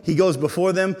own, he goes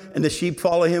before them, and the sheep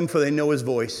follow him, for they know his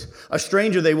voice. A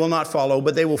stranger they will not follow,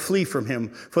 but they will flee from him,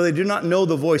 for they do not know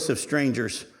the voice of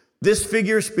strangers." This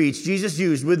figure of speech Jesus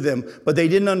used with them, but they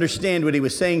didn't understand what he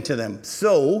was saying to them.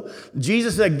 So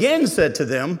Jesus again said to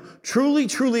them, "Truly,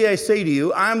 truly, I say to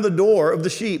you, I am the door of the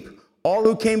sheep. All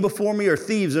who came before me are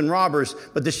thieves and robbers,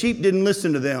 but the sheep didn't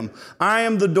listen to them. I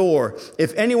am the door.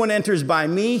 If anyone enters by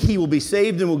me, he will be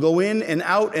saved and will go in and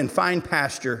out and find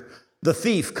pasture. The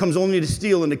thief comes only to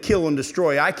steal and to kill and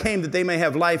destroy. I came that they may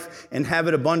have life and have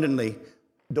it abundantly."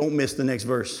 Don't miss the next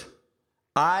verse.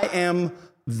 "I am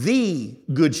the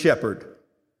good shepherd."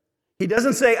 He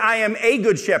doesn't say, "I am a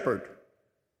good shepherd."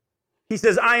 He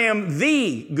says, "I am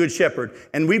the good shepherd."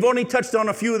 And we've only touched on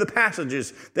a few of the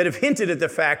passages that have hinted at the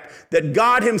fact that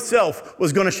God himself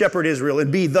was going to shepherd Israel and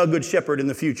be the good shepherd in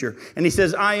the future. And he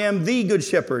says, "I am the good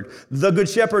shepherd. The good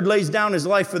shepherd lays down his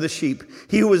life for the sheep.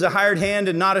 He who is a hired hand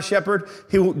and not a shepherd,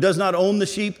 he who does not own the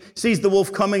sheep, sees the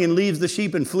wolf coming and leaves the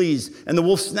sheep and flees. And the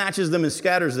wolf snatches them and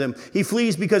scatters them. He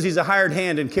flees because he's a hired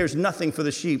hand and cares nothing for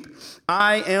the sheep.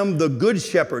 I am the good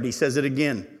shepherd." He says it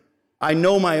again. "I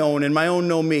know my own, and my own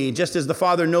know me, just as the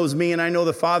Father knows me, and I know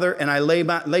the Father, and I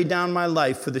lay down my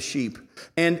life for the sheep.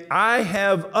 And I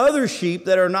have other sheep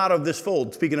that are not of this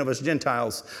fold," speaking of us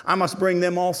Gentiles. "I must bring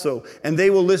them also, and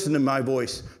they will listen to my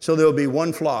voice. So there will be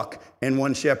one flock and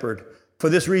one shepherd. For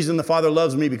this reason the Father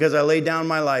loves me, because I lay down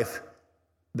my life,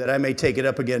 that I may take it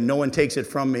up again. No one takes it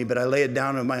from me, but I lay it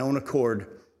down of my own accord.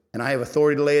 And I have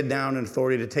authority to lay it down and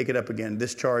authority to take it up again.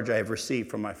 This charge I have received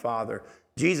from my Father."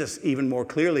 Jesus even more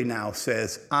clearly now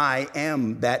says, "I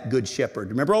am that good shepherd."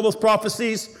 Remember all those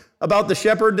prophecies about the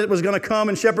shepherd that was going to come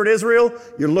and shepherd Israel?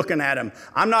 You're looking at him.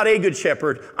 I'm not a good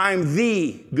shepherd. I'm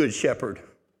the good shepherd.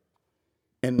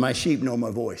 And my sheep know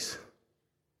my voice.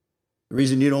 The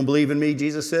reason you don't believe in me,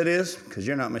 Jesus said, is because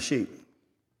you're not my sheep.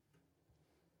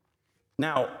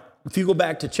 Now, if you go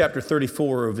back to chapter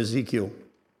 34 of Ezekiel,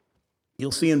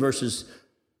 you'll see in verses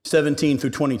 17 through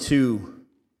 22,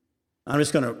 I'm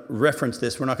just going to reference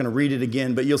this. We're not going to read it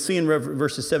again, but you'll see in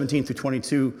verses 17 through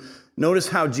 22, notice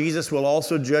how Jesus will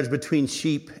also judge between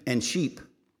sheep and sheep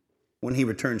when he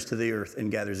returns to the earth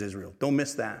and gathers Israel. Don't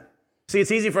miss that. See,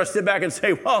 it's easy for us to sit back and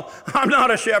say, well, I'm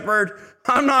not a shepherd.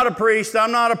 I'm not a priest.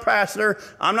 I'm not a pastor.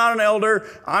 I'm not an elder.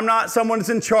 I'm not someone that's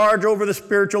in charge over the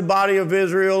spiritual body of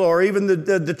Israel or even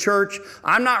the church.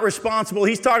 I'm not responsible.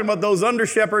 He's talking about those under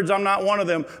shepherds. I'm not one of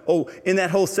them. Oh, in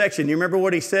that whole section, you remember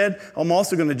what he said? I'm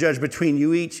also going to judge between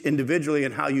you each individually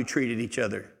and how you treated each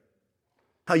other.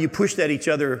 How you pushed at each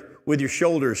other with your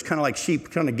shoulders, kind of like sheep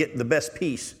trying to get the best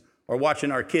piece, or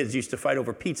watching our kids used to fight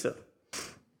over pizza.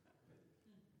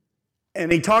 And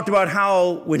he talked about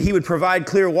how when he would provide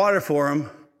clear water for them,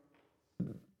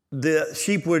 the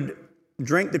sheep would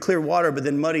drink the clear water, but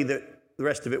then muddy the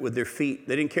rest of it with their feet.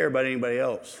 They didn't care about anybody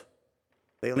else.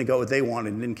 They only got what they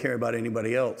wanted and didn't care about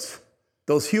anybody else.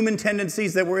 Those human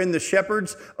tendencies that were in the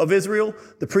shepherds of Israel,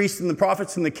 the priests and the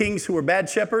prophets and the kings who were bad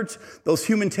shepherds, those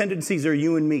human tendencies are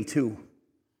you and me too.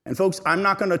 And folks, I'm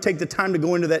not going to take the time to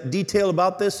go into that detail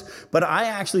about this, but I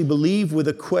actually believe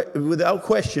without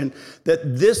question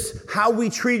that this, how we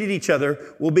treated each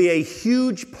other, will be a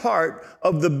huge part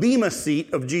of the bema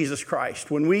seat of Jesus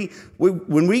Christ. When we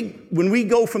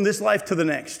go from this life to the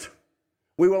next,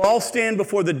 we will all stand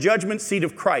before the judgment seat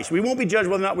of Christ. We won't be judged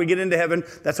whether or not we get into heaven.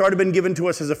 That's already been given to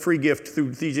us as a free gift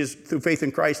through faith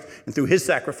in Christ and through his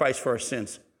sacrifice for our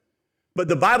sins. But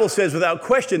the Bible says without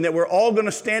question that we're all going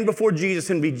to stand before Jesus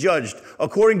and be judged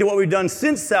according to what we've done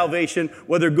since salvation,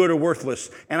 whether good or worthless.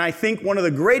 And I think one of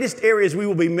the greatest areas we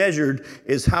will be measured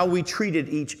is how we treated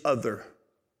each other.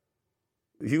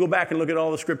 If you go back and look at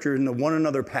all the scripture in the one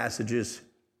another passages,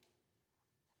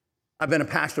 I've been a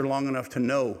pastor long enough to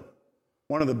know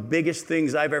one of the biggest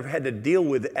things I've ever had to deal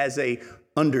with as an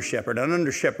under shepherd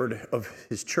of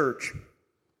his church,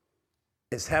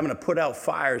 is having to put out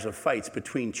fires of fights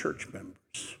between church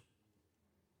members.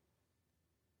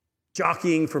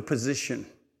 Jockeying for position.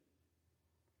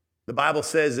 The Bible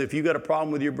says if you got a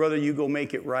problem with your brother, you go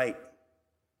make it right.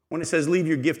 When it says leave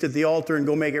your gift at the altar and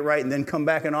go make it right and then come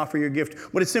back and offer your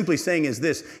gift, what it's simply saying is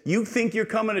this: you think you're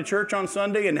coming to church on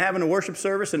Sunday and having a worship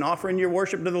service and offering your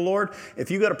worship to the Lord?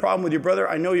 If you got a problem with your brother,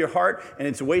 I know your heart and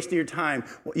it's a waste of your time.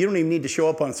 Well, you don't even need to show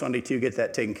up on Sunday till you get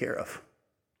that taken care of.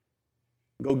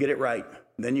 Go get it right.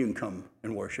 Then you can come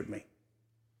and worship me.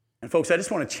 And folks, I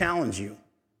just want to challenge you.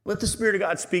 Let the Spirit of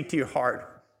God speak to your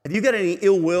heart. If you got any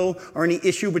ill will or any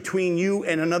issue between you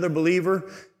and another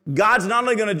believer, God's not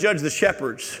only going to judge the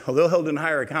shepherds, although held in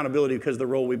higher accountability because of the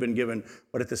role we've been given,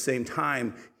 but at the same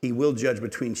time, he will judge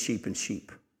between sheep and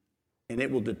sheep. And it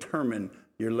will determine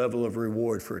your level of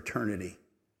reward for eternity.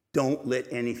 Don't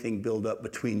let anything build up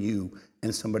between you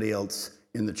and somebody else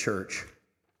in the church.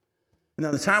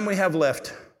 Now, the time we have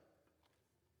left,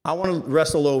 I want to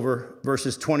wrestle over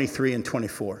verses 23 and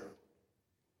 24.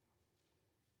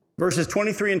 Verses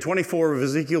 23 and 24 of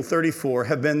Ezekiel 34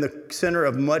 have been the center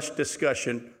of much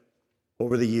discussion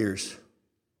over the years.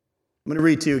 I'm going to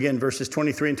read to you again verses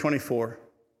 23 and 24.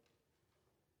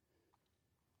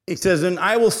 It says, "And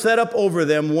I will set up over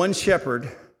them one shepherd,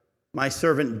 my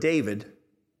servant David,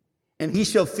 and he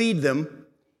shall feed them.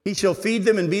 He shall feed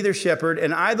them and be their shepherd,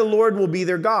 and I, the Lord, will be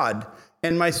their God.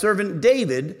 And my servant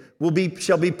David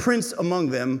shall be prince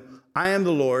among them. I am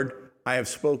the Lord, I have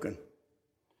spoken."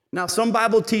 Now, some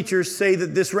Bible teachers say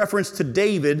that this reference to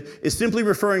David is simply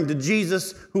referring to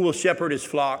Jesus, who will shepherd his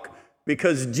flock,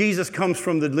 because Jesus comes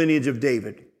from the lineage of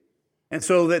David. And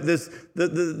so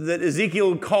that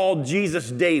Ezekiel called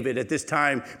Jesus David at this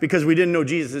time because we didn't know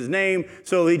Jesus' name,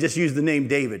 so he just used the name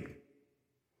David.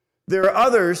 There are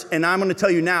others, and I'm going to tell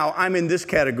you now, I'm in this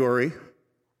category,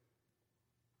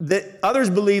 that others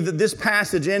believe that this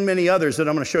passage and many others that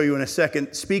I'm going to show you in a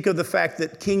second speak of the fact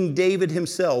that King David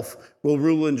himself will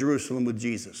rule in Jerusalem with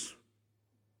Jesus.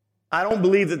 I don't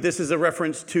believe that this is a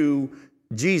reference to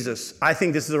Jesus. I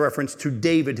think this is a reference to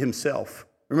David himself.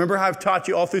 Remember how I've taught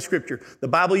you all through Scripture. The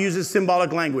Bible uses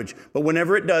symbolic language, but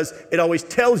whenever it does, it always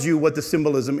tells you what the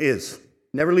symbolism is.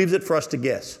 Never leaves it for us to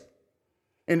guess.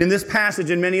 And in this passage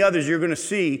and many others, you're going to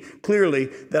see clearly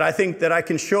that I think that I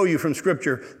can show you from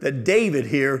Scripture that David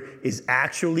here is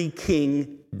actually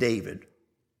King David.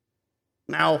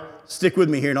 Now, stick with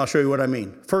me here and I'll show you what I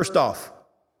mean. First off,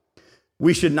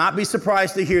 we should not be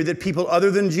surprised to hear that people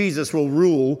other than Jesus will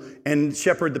rule and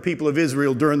shepherd the people of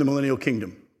Israel during the millennial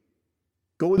kingdom.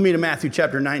 Go with me to Matthew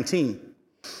chapter 19.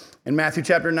 In Matthew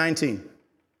chapter 19,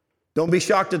 Don't be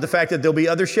shocked at the fact that there'll be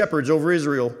other shepherds over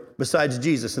Israel besides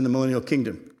Jesus in the millennial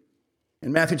kingdom.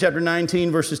 In Matthew chapter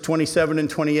 19, verses 27 and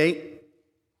 28.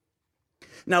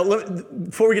 Now,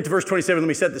 before we get to verse 27, let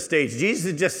me set the stage.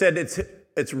 Jesus just said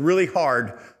it's really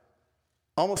hard,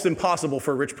 almost impossible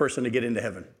for a rich person to get into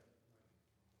heaven.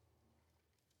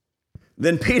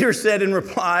 Then Peter said in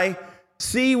reply,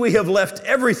 "See, we have left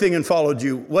everything and followed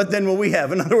you. What then will we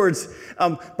have?" In other words,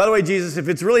 by the way, Jesus, if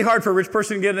it's really hard for a rich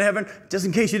person to get into heaven, just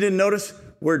in case you didn't notice,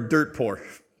 we're dirt poor.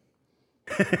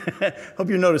 Hope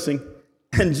you're noticing.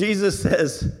 And Jesus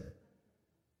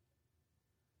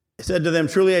said to them,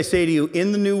 "Truly I say to you,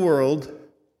 in the new world,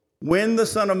 when the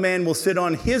Son of Man will sit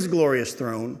on his glorious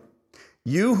throne,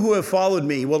 you who have followed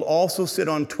me will also sit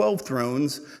on 12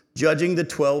 thrones, judging the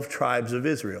 12 tribes of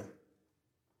Israel."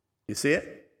 You see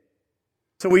it?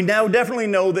 So we now definitely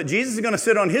know that Jesus is going to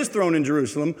sit on his throne in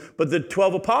Jerusalem, but the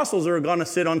 12 apostles are going to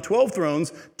sit on 12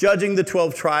 thrones, judging the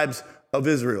 12 tribes of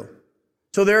Israel.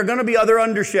 So there are going to be other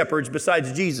under-shepherds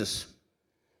besides Jesus.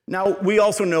 Now, we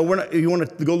also know, you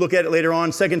want to go look at it later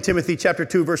on, 2 Timothy chapter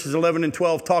 2, verses 11 and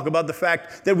 12 talk about the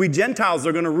fact that we Gentiles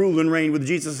are going to rule and reign with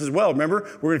Jesus as well. Remember,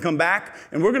 we're going to come back,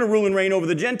 and we're going to rule and reign over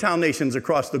the Gentile nations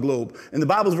across the globe. And the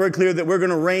Bible's very clear that we're going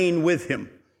to reign with him.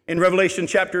 In Revelation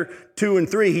chapter 2 and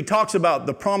 3, he talks about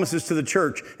the promises to the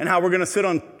church and how we're going to sit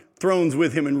on thrones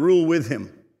with him and rule with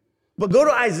him. But go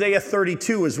to Isaiah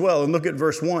 32 as well and look at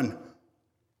verse 1.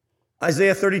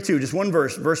 Isaiah 32, just one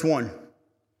verse, verse 1.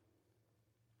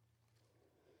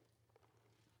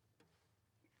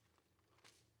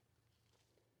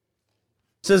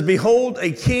 It says, "Behold,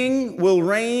 a king will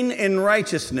reign in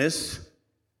righteousness,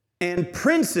 and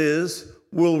princes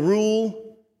will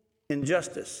rule in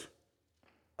justice."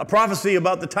 A prophecy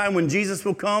about the time when Jesus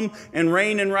will come and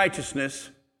reign in righteousness,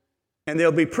 and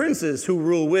there'll be princes who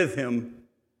rule with him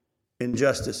in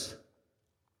justice.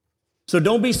 So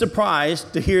don't be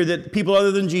surprised to hear that people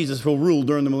other than Jesus will rule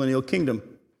during the millennial kingdom.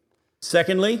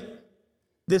 Secondly,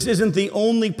 this isn't the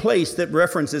only place that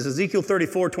references, Ezekiel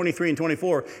 34, 23, and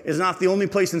 24 is not the only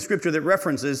place in Scripture that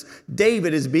references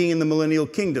David as being in the millennial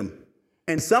kingdom.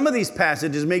 And some of these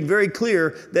passages make very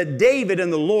clear that David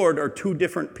and the Lord are two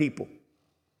different people.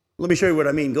 Let me show you what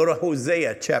I mean. Go to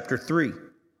Hosea chapter 3.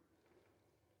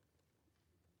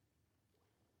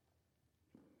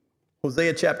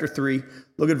 Hosea chapter 3,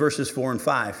 look at verses 4 and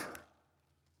 5.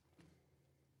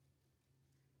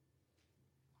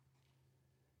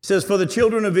 It says, "For the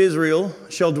children of Israel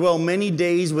shall dwell many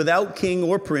days without king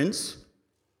or prince,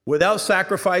 without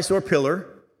sacrifice or pillar,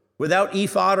 without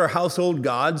ephod or household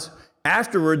gods.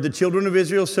 Afterward, the children of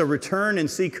Israel shall return and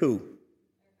seek" who?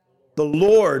 The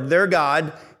Lord their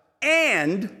God,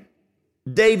 and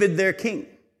David their king.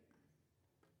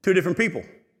 Two different people.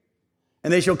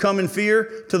 "And they shall come in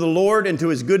fear to the Lord and to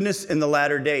his goodness in the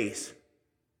latter days."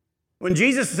 When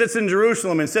Jesus sits in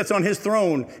Jerusalem and sits on his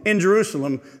throne in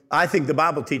Jerusalem, I think the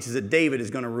Bible teaches that David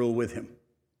is going to rule with him.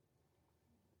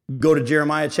 Go to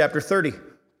Jeremiah chapter 30.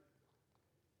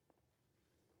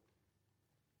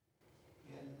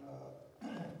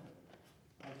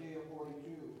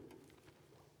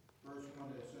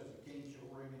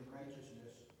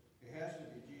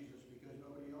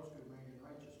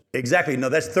 Exactly. No,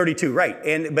 that's 32, right.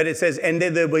 But it says, "And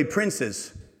there'll be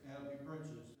princes."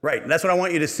 Right. That's what I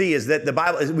want you to see is that the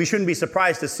Bible, we shouldn't be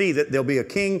surprised to see that there'll be a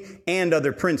king and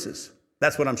other princes.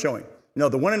 That's what I'm showing. No,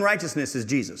 the one in righteousness is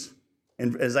Jesus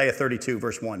in Isaiah 32,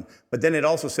 verse 1. But then it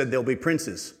also said there'll be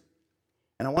princes.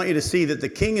 And I want you to see that the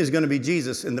king is going to be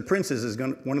Jesus and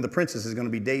one of the princes is going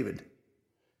to be David.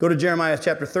 Go to Jeremiah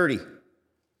chapter 30.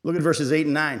 Look at verses 8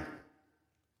 and 9.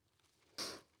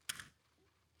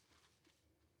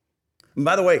 And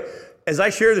by the way, as I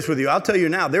share this with you, I'll tell you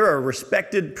now, there are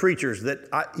respected preachers that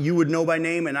you would know by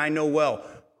name and I know well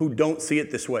who don't see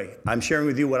it this way. I'm sharing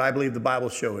with you what I believe the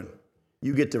Bible's showing.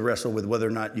 You get to wrestle with whether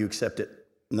or not you accept it,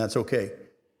 and that's okay.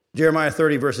 Jeremiah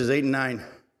 30, verses 8 and 9.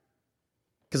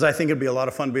 Because I think it'd be a lot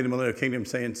of fun to be in the millennial kingdom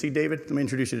saying, "See David? Let me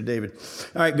introduce you to David."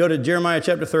 All right, go to Jeremiah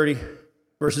chapter 30,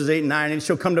 verses 8 and 9. "And it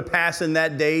shall come to pass in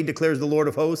that day, declares the Lord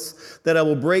of hosts, that I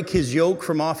will break his yoke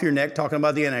from off your neck," talking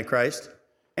about the Antichrist,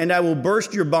 "and I will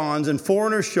burst your bonds, and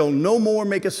foreigners shall no more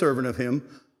make a servant of him,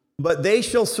 but they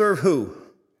shall serve" who?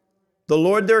 "The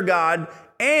Lord their God,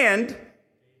 and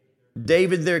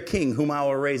David their king, whom I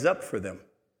will raise up for them."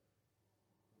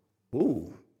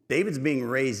 Ooh, David's being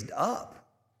raised up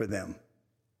for them.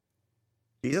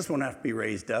 Jesus won't have to be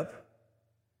raised up.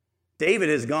 David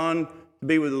has gone to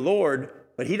be with the Lord,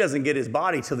 but he doesn't get his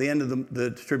body till the end of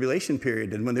the tribulation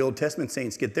period. And when the Old Testament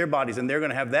saints get their bodies, and they're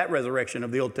going to have that resurrection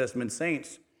of the Old Testament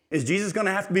saints. Is Jesus going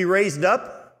to have to be raised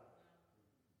up?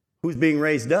 Who's being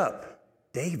raised up?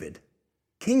 David.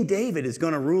 King David is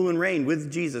going to rule and reign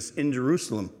with Jesus in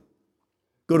Jerusalem.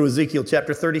 Go to Ezekiel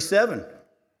chapter 37.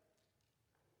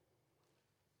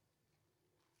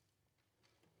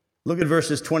 Look at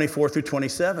verses 24 through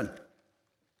 27.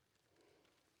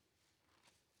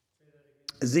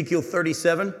 Ezekiel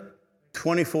 37,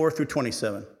 24 through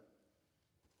 27.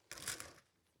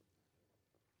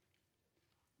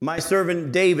 My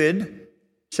servant David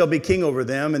shall be king over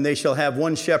them, and they shall have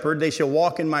one shepherd. They shall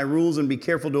walk in my rules and be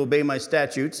careful to obey my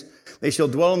statutes. They shall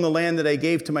dwell in the land that I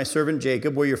gave to my servant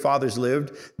Jacob, where your fathers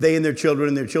lived. They and their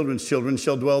children's children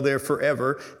shall dwell there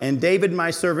forever. And David,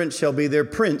 my servant, shall be their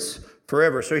prince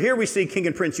forever. So here we see king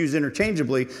and prince used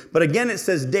interchangeably, but again it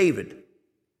says David.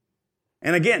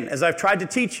 And again, as I've tried to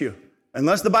teach you,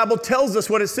 unless the Bible tells us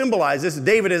what it symbolizes,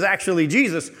 David is actually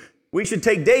Jesus, we should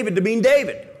take David to mean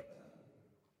David.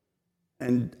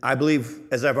 And I believe,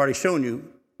 as I've already shown you,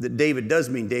 that David does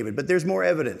mean David, but there's more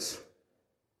evidence.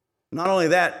 Not only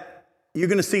that, you're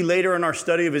going to see later in our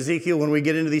study of Ezekiel, when we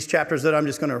get into these chapters that I'm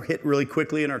just going to hit really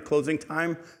quickly in our closing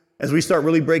time, as we start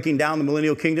really breaking down the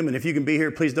millennial kingdom. And if you can be here,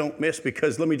 please don't miss,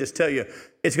 because let me just tell you,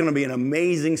 it's going to be an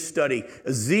amazing study.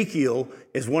 Ezekiel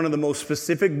is one of the most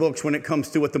specific books when it comes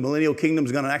to what the millennial kingdom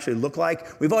is going to actually look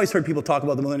like. We've always heard people talk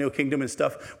about the millennial kingdom and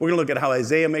stuff. We're going to look at how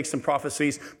Isaiah makes some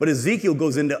prophecies, but Ezekiel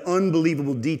goes into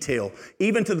unbelievable detail,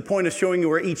 even to the point of showing you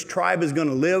where each tribe is going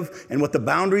to live and what the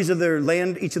boundaries of their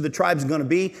land, each of the tribes is going to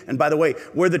be. And by the way,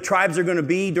 where the tribes are going to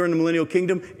be during the millennial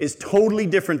kingdom is totally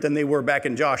different than they were back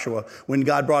in Joshua when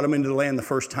God brought them into the land the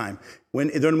first time. When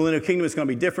during the millennial kingdom, it's going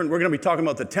to be different. We're going to be talking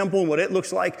about the temple and what it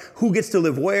looks like, who gets to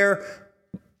live where.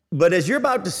 But as you're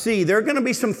about to see, there are going to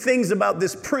be some things about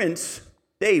this prince,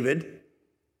 David,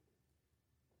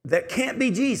 that can't be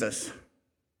Jesus.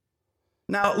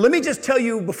 Now, let me just tell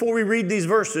you before we read these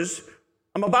verses,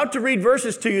 I'm about to read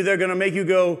verses to you that are going to make you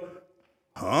go,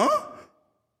 huh?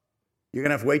 You're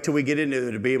going to have to wait till we get into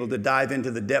it to be able to dive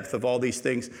into the depth of all these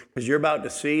things, because you're about to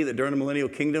see that during the millennial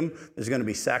kingdom, there's going to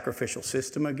be sacrificial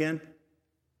system again.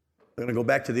 We're going to go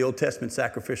back to the Old Testament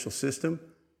sacrificial system.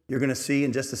 You're going to see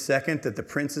in just a second that the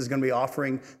prince is going to be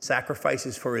offering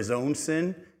sacrifices for his own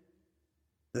sin.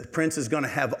 The prince is going to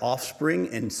have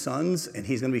offspring and sons, and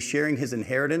he's going to be sharing his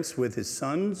inheritance with his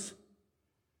sons.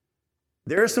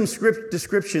 There are some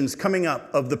descriptions coming up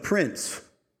of the prince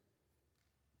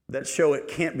that show it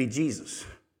can't be Jesus.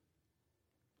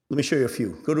 Let me show you a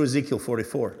few. Go to Ezekiel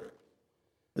 44.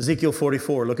 Ezekiel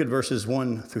 44, look at verses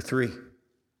 1 through 3.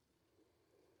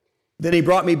 Then he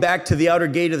brought me back to the outer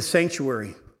gate of the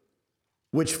sanctuary,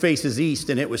 which faces east,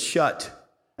 and it was shut.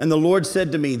 And the Lord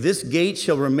said to me, this gate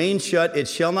shall remain shut, it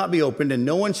shall not be opened, and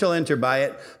no one shall enter by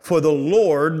it, for the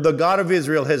Lord, the God of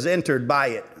Israel, has entered by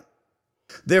it.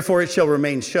 Therefore it shall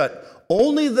remain shut.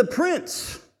 Only the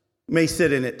prince may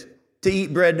sit in it to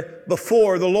eat bread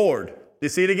before the Lord. Do you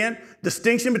see it again?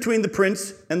 Distinction between the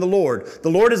prince and the Lord. The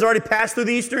Lord has already passed through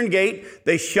the eastern gate.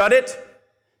 They shut it.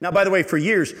 Now, by the way, for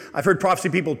years, I've heard prophecy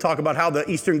people talk about how the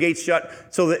eastern gate's shut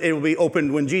so that it will be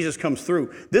opened when Jesus comes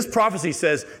through. This prophecy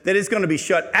says that it's going to be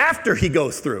shut after he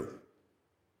goes through.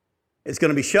 It's going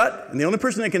to be shut, and the only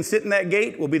person that can sit in that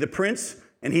gate will be the prince,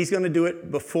 and he's going to do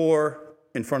it before,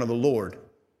 in front of the Lord.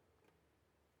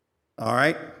 All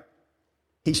right?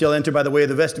 He shall enter by the way of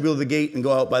the vestibule of the gate and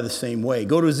go out by the same way.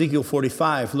 Go to Ezekiel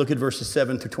 45. Look at verses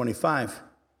 7 through 25.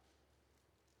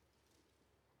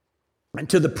 And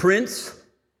to the prince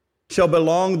shall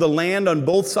belong the land on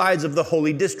both sides of the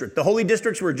holy district. The holy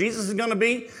district's where Jesus is going to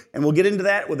be, and we'll get into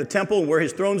that with the temple and where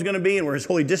his throne's going to be and where his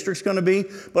holy district's going to be.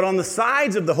 But on the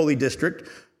sides of the holy district,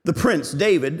 the prince,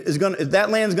 David, that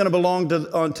land's going to belong to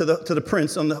the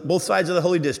prince on both sides of the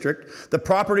holy district. The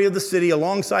property of the city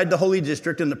alongside the holy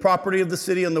district and the property of the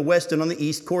city on the west and on the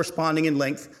east corresponding in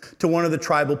length to one of the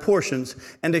tribal portions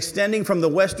and extending from the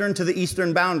western to the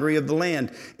eastern boundary of the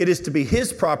land. It is to be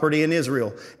his property in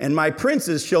Israel. And my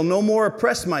princes shall no more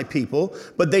oppress my people,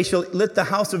 but they shall let the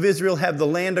house of Israel have the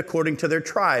land according to their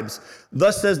tribes.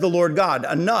 Thus says the Lord God,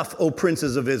 enough, O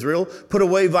princes of Israel, put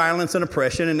away violence and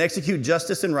oppression and execute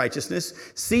justice and righteousness.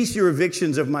 Cease your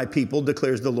evictions of my people,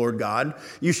 declares the Lord God.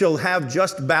 You shall have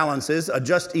just balances, a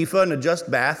just ephah and a just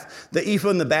bath. The ephah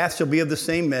and the bath shall be of the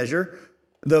same measure.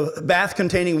 The bath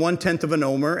containing 1/10 of an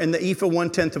omer, and the ephah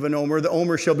 1/10 of an omer. The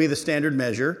omer shall be the standard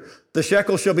measure. The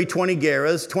shekel shall be 20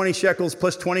 gerahs, 20 shekels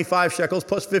plus 25 shekels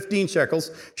plus 15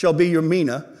 shekels shall be your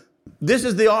mina. This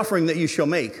is the offering that you shall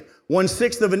make.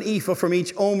 1/6 of an ephah from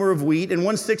each omer of wheat, and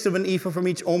 1/6 of an ephah from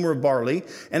each omer of barley.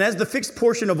 And as the fixed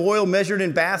portion of oil measured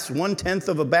in baths, 1/10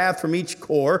 of a bath from each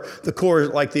core. The core,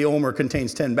 like the omer,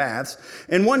 contains 10 baths.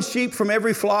 And 1 sheep from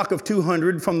every flock of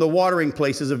 200 from the watering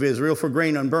places of Israel for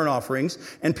grain on burnt offerings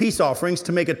and peace offerings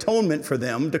to make atonement for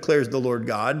them, declares the Lord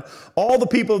God. All the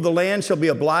people of the land shall be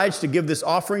obliged to give this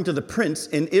offering to the prince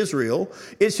in Israel.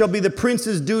 It shall be the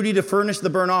prince's duty to furnish the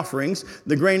burnt offerings,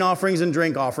 the grain offerings and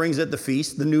drink offerings at the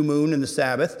feast, the new moon, and the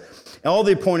Sabbath, and all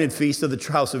the appointed feasts of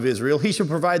the house of Israel. He shall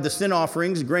provide the sin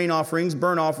offerings, grain offerings,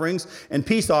 burnt offerings, and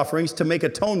peace offerings to make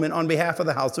atonement on behalf of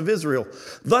the house of Israel.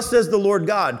 Thus says the Lord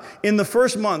God, in the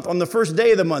first month, on the first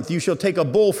day of the month, you shall take a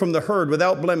bull from the herd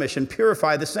without blemish and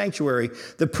purify the sanctuary.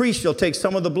 The priest shall take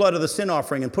some of the blood of the sin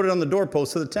offering and put it on the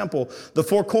doorposts of the temple, the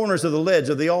 4 corners of the ledge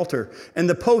of the altar, and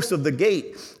the posts of the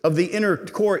gate of the inner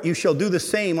court. You shall do the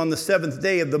same on the 7th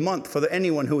day of the month for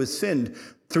anyone who has sinned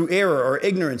through error or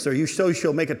ignorance, or you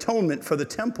shall make atonement for the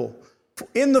temple.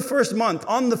 In the first month,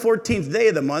 on the 14th day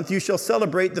of the month, you shall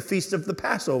celebrate the feast of the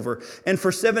Passover. And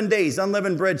for 7 days,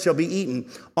 unleavened bread shall be eaten.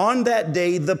 On that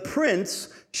day, the prince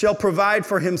shall provide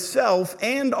for himself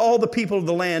and all the people of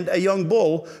the land a young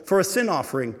bull for a sin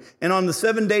offering. And on the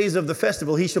 7 days of the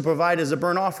festival, he shall provide as a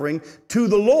burnt offering to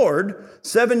the Lord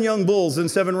 7 young bulls and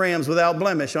 7 rams without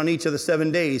blemish on each of the 7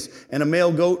 days, and a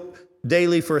male goat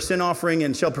daily for a sin offering,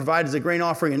 and shall provide as a grain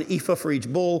offering an ephah for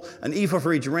each bull, an ephah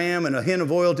for each ram, and a hin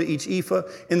of oil to each ephah.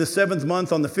 In the 7th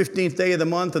month, on the 15th day of the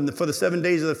month, and for the 7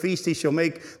 days of the feast, he shall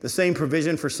make the same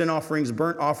provision for sin offerings,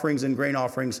 burnt offerings, and grain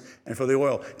offerings, and for the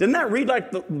oil. Didn't that read like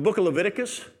the book of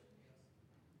Leviticus?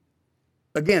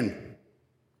 Again,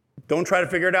 don't try to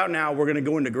figure it out now. We're going to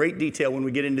go into great detail when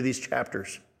we get into these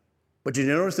chapters. But you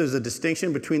notice there's a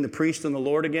distinction between the priest and the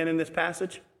Lord again in this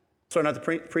passage? Sorry, not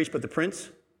the priest, but the prince.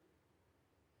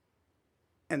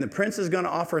 And the prince is going to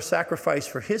offer a sacrifice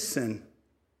for his sin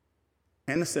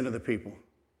and the sin of the people.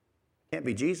 Can't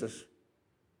be Jesus.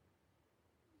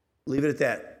 Leave it at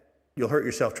that. You'll hurt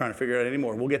yourself trying to figure it out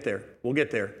anymore. We'll get there. We'll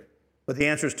get there. But the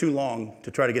answer is too long to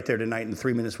try to get there tonight in the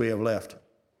 3 minutes we have left.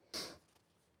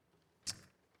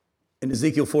 In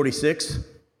Ezekiel 46,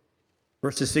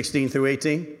 verses 16 through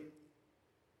 18,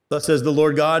 thus says the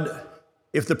Lord God,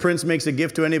 if the prince makes a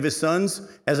gift to any of his sons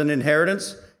as an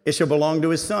inheritance, it shall belong to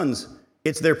his sons.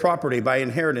 It's their property by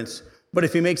inheritance. But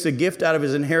if he makes a gift out of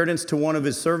his inheritance to one of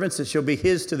his servants, it shall be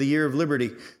his to the year of liberty.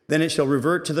 Then it shall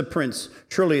revert to the prince.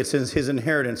 Surely it's his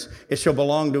inheritance. It shall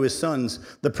belong to his sons.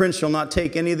 The prince shall not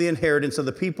take any of the inheritance of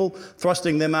the people,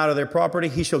 thrusting them out of their property.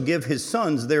 He shall give his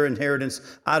sons their inheritance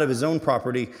out of his own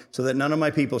property, so that none of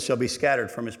my people shall be scattered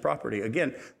from his property.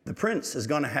 Again, the prince is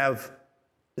going to have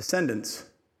descendants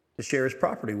to share his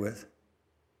property with.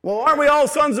 Well, aren't we all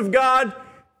sons of God?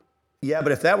 Yeah,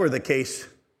 but if that were the case,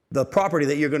 the property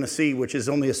that you're going to see, which is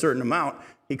only a certain amount,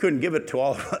 he couldn't give it to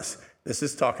all of us. This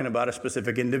is talking about a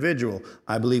specific individual.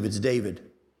 I believe it's David.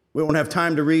 We won't have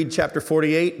time to read chapter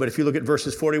 48, but if you look at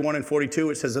verses 41 and 42,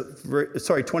 it says,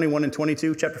 21 and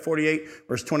 22, chapter 48,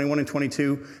 verse 21 and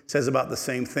 22 says about the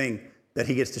same thing, that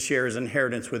he gets to share his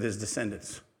inheritance with his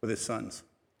descendants, with his sons.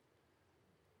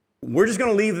 We're just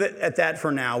going to leave it at that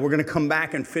for now. We're going to come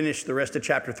back and finish the rest of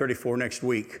chapter 34 next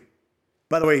week.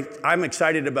 By the way, I'm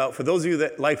excited about, for those of you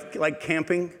that like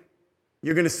camping,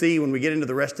 you're going to see when we get into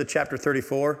the rest of chapter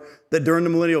 34 that during the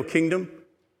millennial kingdom,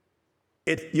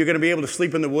 you're going to be able to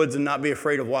sleep in the woods and not be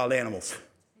afraid of wild animals.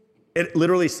 It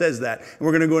literally says that. And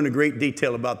we're going to go into great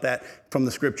detail about that from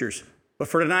the scriptures. But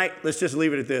for tonight, let's just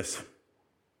leave it at this.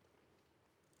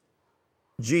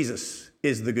 Jesus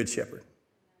is the good shepherd.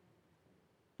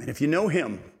 And if you know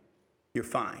him, you're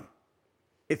fine.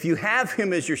 If you have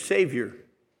him as your Savior,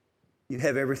 you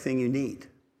have everything you need.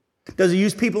 Does he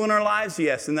use people in our lives?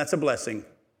 Yes, and that's a blessing.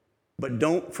 But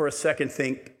don't for a second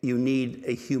think you need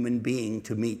a human being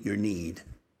to meet your need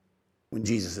when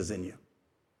Jesus is in you.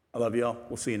 I love you all.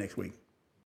 We'll see you next week.